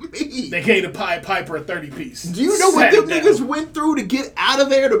 Me. they gave the Pied Piper a 30-piece. Do you know what them niggas went through to get out of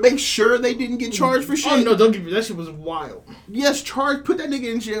there to make sure they didn't get charged for shit? Oh no, don't give me that shit was wild. Yes, put that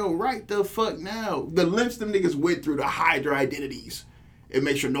nigga in jail right the fuck now. The lengths them niggas went through to hide their identities and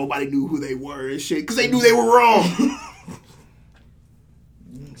make sure nobody knew who they were and shit because they knew they were wrong.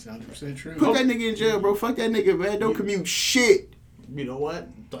 100% true. Put that nigga in jail, bro. Fuck that nigga, man. Don't commute shit. You know what?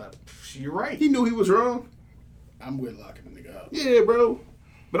 You're right. He knew he was wrong. I'm with locking the nigga up. Yeah, bro.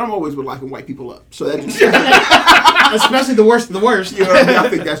 But I'm always with locking white people up. So that just, Especially the worst of the worst. you know what I mean? I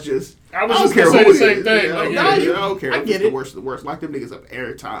think that's just. I was don't just gonna care say who the it same is. thing. Yeah, Like, I yeah, don't yeah. care. I don't care. I If get it's the it. worst of the worst. Lock them niggas up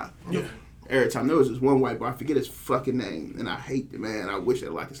every time. Yeah. Every time. There was this one white boy, I forget his fucking name, and I hate the man. I wish I'd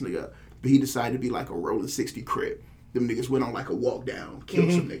lock this nigga up. But he decided to be like a rolling 60 crip. Them niggas went on like a walk down,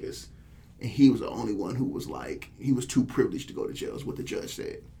 killed some niggas. And he was the only one who was like, he was too privileged to go to jail, is what the judge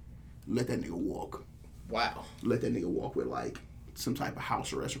said. Let that nigga walk. Wow. Let that nigga walk with like some type of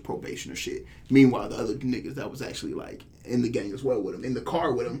house arrest or probation or shit. Meanwhile, the other niggas that was actually like in the gang as well with him, in the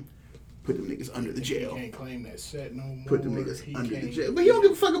car with him, put them niggas under the jail. He can't claim that set no more. Put them niggas He under the can't- jail. But he don't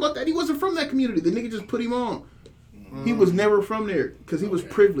give a fuck about that. He wasn't from that community. The nigga just put him on. He was never from there because he was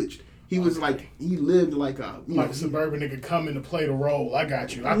privileged. He was like, he lived like a... Like a suburban nigga coming to play the role. I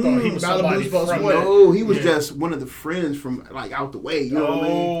got you. I thought he was somebody Malibu's from supposed to there. No, he was just one of the friends from like out the way. You know what I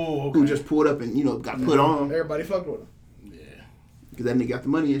mean? Oh, Who okay. just pulled up and, you know, got put on. Everybody fucked with him. Yeah. Because that nigga got the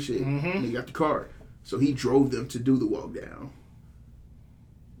money and shit. And he got the car. So he drove them to do the walk down.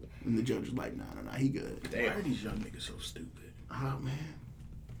 And the judge was like, nah, he good. Why are these young niggas so stupid? Oh, man.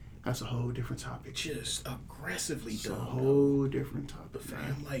 That's a whole different topic. Just aggressively It's a dumb. whole different topic, Fam,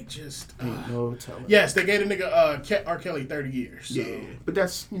 man. like just. Ain't no telling. Yes, they gave a nigga R. Kelly 30 years. So Yeah. But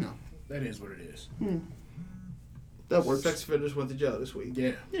that's, you know, that is what it is. that works. Sex offenders went to jail this week.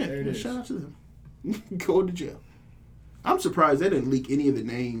 Yeah. Yeah, There it is. shout out to them. Go to jail. I'm surprised they didn't leak any of the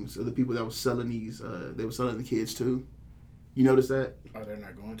names of the people that was selling these. They were selling the kids too. You notice that? Oh, they're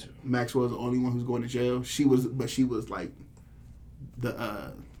not going to. Maxwell's the only one who's going to jail. She was like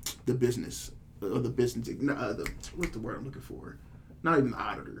the business or the business. What's the word I'm looking for? Not even the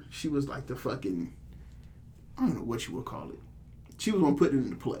auditor. She was like the fucking. I don't know what you would call it. She was gonna put it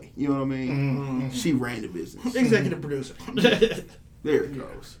into play. You know what I mean? Mm-hmm. She ran the business. Executive producer. There it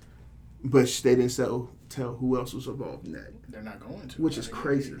goes. But they didn't tell who else was involved in that. They're not going to. Which is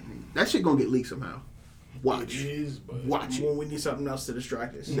crazy to me. That shit gonna get leaked somehow. Watch. It is, but Watch it. When we need something else to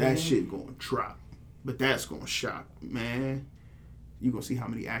distract us. That shit gonna drop. But that's gonna shock, man. You gonna see how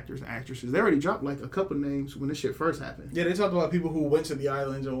many actors and actresses. They already dropped like a couple names when this shit first happened. Yeah, they talked about people who went to the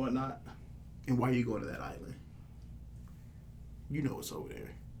islands and whatnot. And why are you going to that island? You know what's over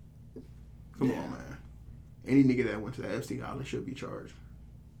there. Come on, man. Any nigga that went to that Epstein Island should be charged.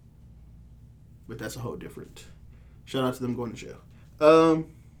 But that's a whole different. Shout out to them going to jail. That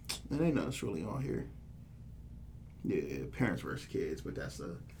ain't nothing really on here. Yeah, parents versus kids, but that's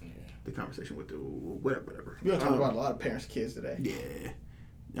the conversation with the whatever. We're gonna talk about a lot of parents and kids today. Yeah.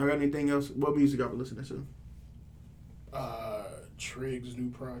 Y'all got anything else? What music y'all been listening to? Trig's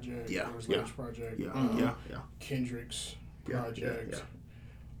new project. Yeah, Or his yeah. latest project. Yeah. Kendrick's project.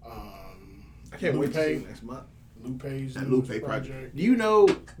 I can't wait to see Lupe. you next month. Lupe's That new Lupe project. Do you know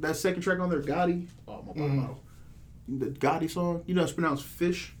that second track on there, Gotti? Oh, my God. The Gotti song? You know it's pronounced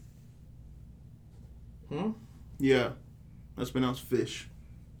Fish? Yeah. That's pronounced Fish.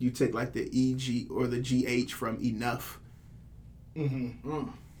 You take like the EG or the GH from enough. Mm-hmm.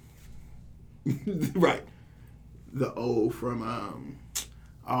 Right. The O from,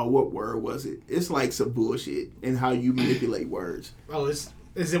 what word was it? It's like some bullshit and how you manipulate words. Oh, is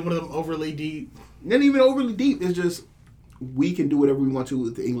it one of them overly deep? Not even overly deep. It's just we can do whatever we want to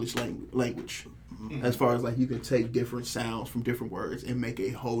with the English language. Mm-hmm. As far as like you can take different sounds from different words and make a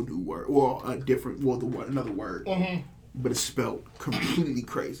whole new word or another word, but it's spelled completely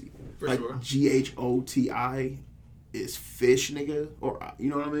crazy. For like sure. GHOTI is fish, nigga, or you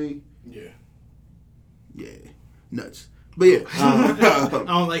know what I mean? Yeah, nuts. But yeah, I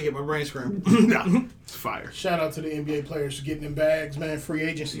don't like it. My brain's scrambled. nah, it's fire. Shout out to the NBA players for getting them bags, man. Free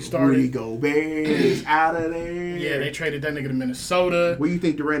agency started. Rudy Gobert is out of there. Yeah, they traded that nigga to Minnesota. Where you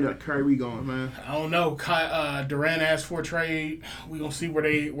think Durant and Kyrie going, man? I don't know. Durant asked for a trade. We gonna see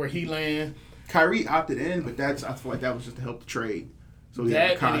where he land. Kyrie opted in, but I feel like that was just to help the trade. So he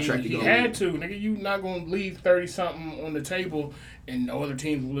had a contract to go. He had to, nigga. You not gonna leave 30-something on the table, and no other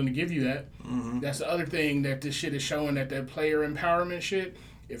team's willing to give you that. Mm-hmm. That's the other thing that this shit is showing, that player empowerment shit.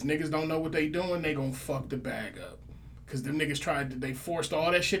 If niggas don't know what they doing, they gonna fuck the bag up. Cause them niggas they forced all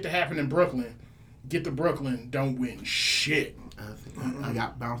that shit to happen in Brooklyn. Get to Brooklyn, don't win shit. I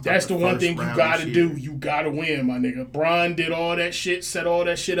got bounced. That's the one thing you gotta do. You gotta win, my nigga. Bron did all that shit, set all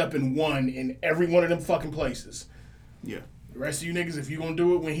that shit up, and won in every one of them fucking places. Yeah. The rest of you niggas, if you gonna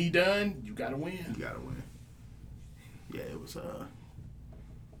do it when he done, you gotta win. You gotta win. Yeah, it was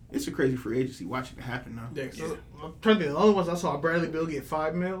it's a crazy free agency watching it happen now. Yeah, so I'm trying to think. The only ones I saw Bradley Beal get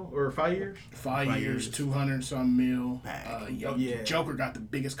 $5 million or 5 years. 5 years, 200-some mil. Bag. Joker got the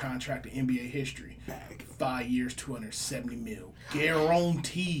biggest contract in NBA history. Bag. 5 years, 270 mil.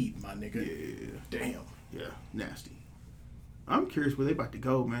 Guaranteed, my nigga. Yeah. Damn. Yeah, nasty. I'm curious where they about to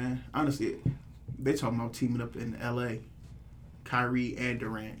go, man. Honestly, they talking about teaming up in LA. Kyrie and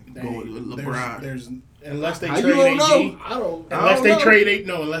Durant going with LeBron. Unless they How trade you AD. don't know?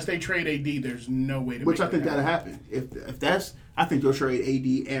 Unless they trade AD, there's no way to Which make I think that that'll happen. If that's, I think they'll trade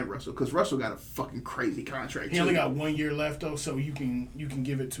AD and Russell because Russell got a fucking crazy contract. He only got 1 year left though, so you can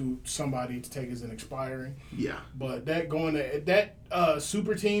give it to somebody to take as an expiring. Yeah. But that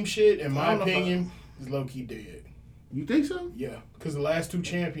super team shit, in my opinion, is low key dead. You think so? Yeah, because the last two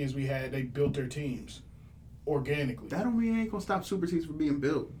champions we had, they built their teams organically. That don't mean it ain't gonna stop super teams from being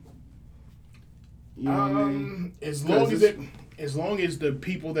built. You know what I mean? As long as the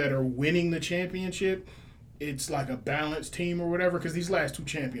people that are winning the championship, it's like a balanced team or whatever. Because these last two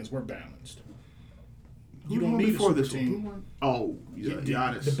champions were balanced. You don't need a super team. Oh,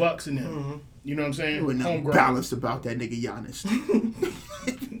 Giannis. The Bucks and them. Mm-hmm. You know what I'm saying? There nothing balanced about that nigga Giannis.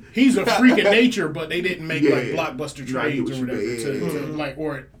 He's a freak of nature, but they didn't make like blockbuster trades or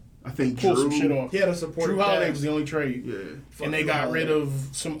whatever I think pull some shit off. He had a supporting Drew Holiday was the only trade. Yeah. And they got rid of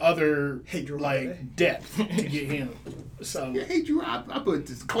some other depth to get him. So yeah, hey Drew, I put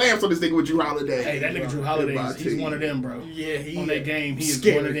clamps on this nigga with Drew Holiday. Hey, that nigga Drew Holiday, he's one of them, bro. Yeah, on that game, he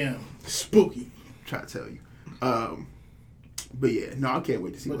scary. is one of them. Spooky. Try to tell you. But yeah, no, I can't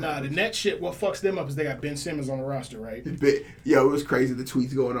wait to see. But what nah, happens. the Nets shit. What fucks them up is they got Ben Simmons on the roster, right? But, yo, it was crazy. The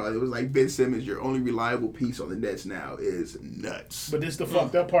tweets going on. It was like Ben Simmons, your only reliable piece on the Nets now, is nuts. But this the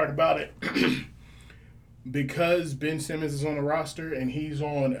fucked up part about it. Because Ben Simmons is on the roster and he's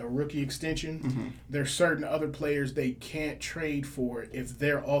on a rookie extension, there's certain other players they can't trade for if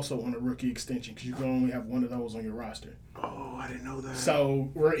they're also on a rookie extension because you can only have one of those on your roster. Oh, I didn't know that.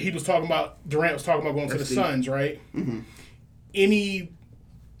 So he was talking about Durant was talking about going to the Suns, right? Mm-hmm. Any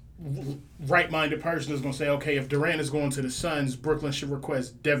right-minded person is going to say, okay, if Durant is going to the Suns, Brooklyn should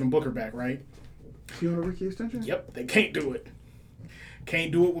request Devin Booker back, right? He on a rookie extension? Yep, they can't do it.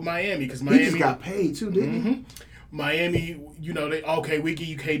 Can't do it with Miami because He Miami just got paid too, didn't he? Miami, you know, we give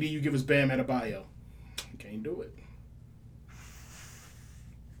you KD, you give us Bam Adebayo. Can't do it.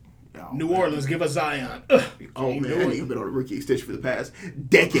 Oh, New man. Orleans, give us Zion. Oh man, do I it. ain't been on a rookie extension for the past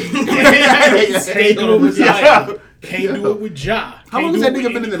decade. Can't do it with Zion. Yo. Can't do it with Ja. How long has that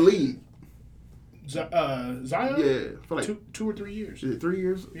nigga been in the league? Zion? Yeah, for like 2 or 3 years. is it 3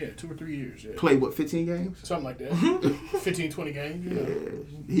 years? Yeah, 2 or 3 years. Yeah. Played what, 15 games? Something like that. 15, 20 games. You know.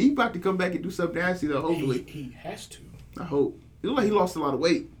 Yeah. He about to come back and do something nasty though. Hopefully, He has to. I hope. It looked like he lost a lot of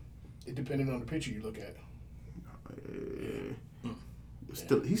weight. It depending on the picture you look at.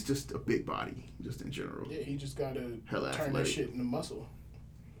 Still, he's just a big body, just in general. Yeah, he just got to Hella turn that athletic. shit into muscle.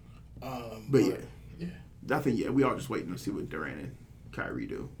 But I think we all just waiting to see what Durant and Kyrie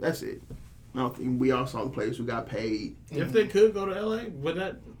do. That's it. I don't think we all saw the players who got paid. If they could go to LA, would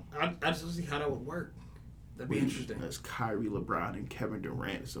that? I just don't see how that would work. That'd be interesting. That's Kyrie, LeBron, and Kevin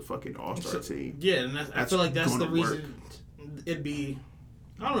Durant. It's a fucking all-star team. Yeah, and I feel like that's the gonna reason. It'd be.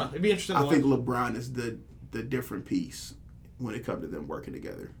 I don't know. It'd be interesting. I to think watch. LeBron is the different piece when it comes to them working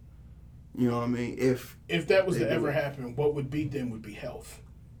together. You know what I mean? If that was they to do ever it. happen, what would beat them would be health.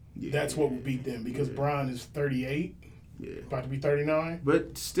 Yeah, That's what would beat them because Bron is 38, yeah, about to be 39.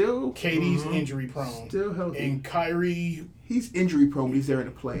 but still, KD's injury prone. still healthy. And Kyrie, He's injury prone when he's there in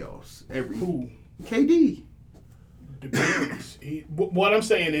the playoffs. who? KD. Depends. What I'm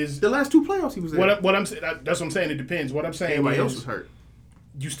saying is, The last 2 playoffs he was there. what I'm saying, that's what I'm saying, it depends. What I'm saying Everybody else was is, hurt.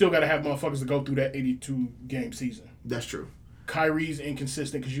 you still got to have motherfuckers to go through that 82-game season. That's true. Kyrie's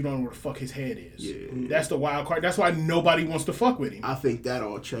inconsistent because you don't know where the fuck his head is. Yeah. That's the wild card. That's why nobody wants to fuck with him. I think that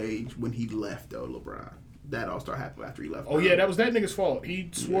all changed when he left, though, LeBron. That all started happening after he left. Oh, yeah, that was that nigga's fault. He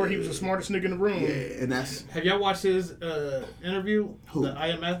swore he was the smartest nigga in the room. Yeah, and that's Have y'all watched his interview? Who? The I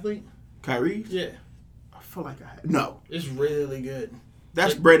Am Athlete? Kyrie. Yeah, I feel like I had. No. it's really good.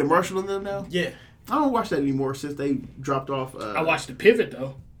 That's Brandon Marshall and them now? Yeah. I don't watch that anymore since they dropped off. I watched the pivot,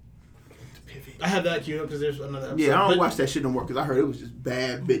 though. I have that queued up because there's another episode. Yeah, I don't But watch that shit no more because I heard it was just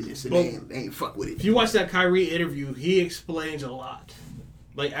bad business and they ain't fuck with If it. you watch that Kyrie interview, he explains a lot.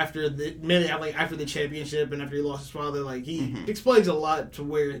 Like after the championship and after he lost his father, like he explains a lot to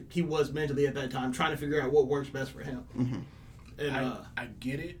where he was mentally at that time, trying to figure out what works best for him. And I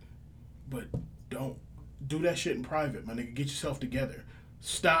get it, but don't do that shit in private, my nigga. Get yourself together.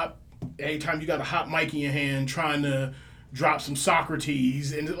 Stop anytime you got a hot mic in your hand trying to drop some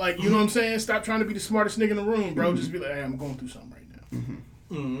Socrates and like, you know what I'm saying? Stop trying to be the smartest nigga in the room, bro. Just be like, hey, I'm going through something right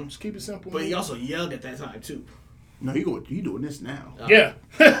now. Just keep it simple. but man. he also yelled at that time too. No, you doing this now. Yeah.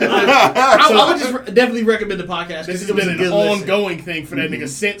 I would just definitely recommend the podcast This because has it was been a an good listen. ongoing thing for that nigga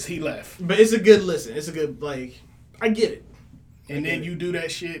since he left. But it's a good listen. It's a good I get it. And then you do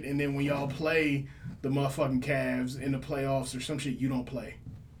that shit, and then when y'all play the motherfucking Cavs in the playoffs or some shit, you don't play.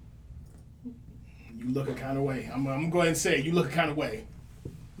 You look a kind of way. I'm going to go ahead and say it. You look a kind of way.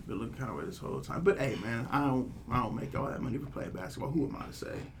 Been looking kind of way this whole time. But hey, man, I don't make all that money for playing basketball. Who am I to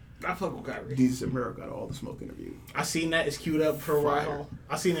say? I fuck with Kyrie. Jesus and Miro got all the smoke interview. I seen that. It's queued up for a Fire. while.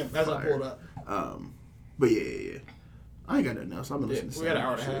 I seen it as I pulled up. But yeah. I ain't got nothing else. I've been listening to we got an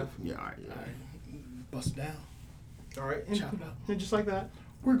hour some and a half. shit. Yeah, all right. Yeah. All right. Bust it down. All right. Chop it up. And just like that.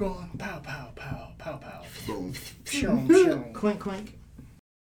 We're going pow, pow, pow, pow, pow. Boom. Shum, shum. Clink, clink.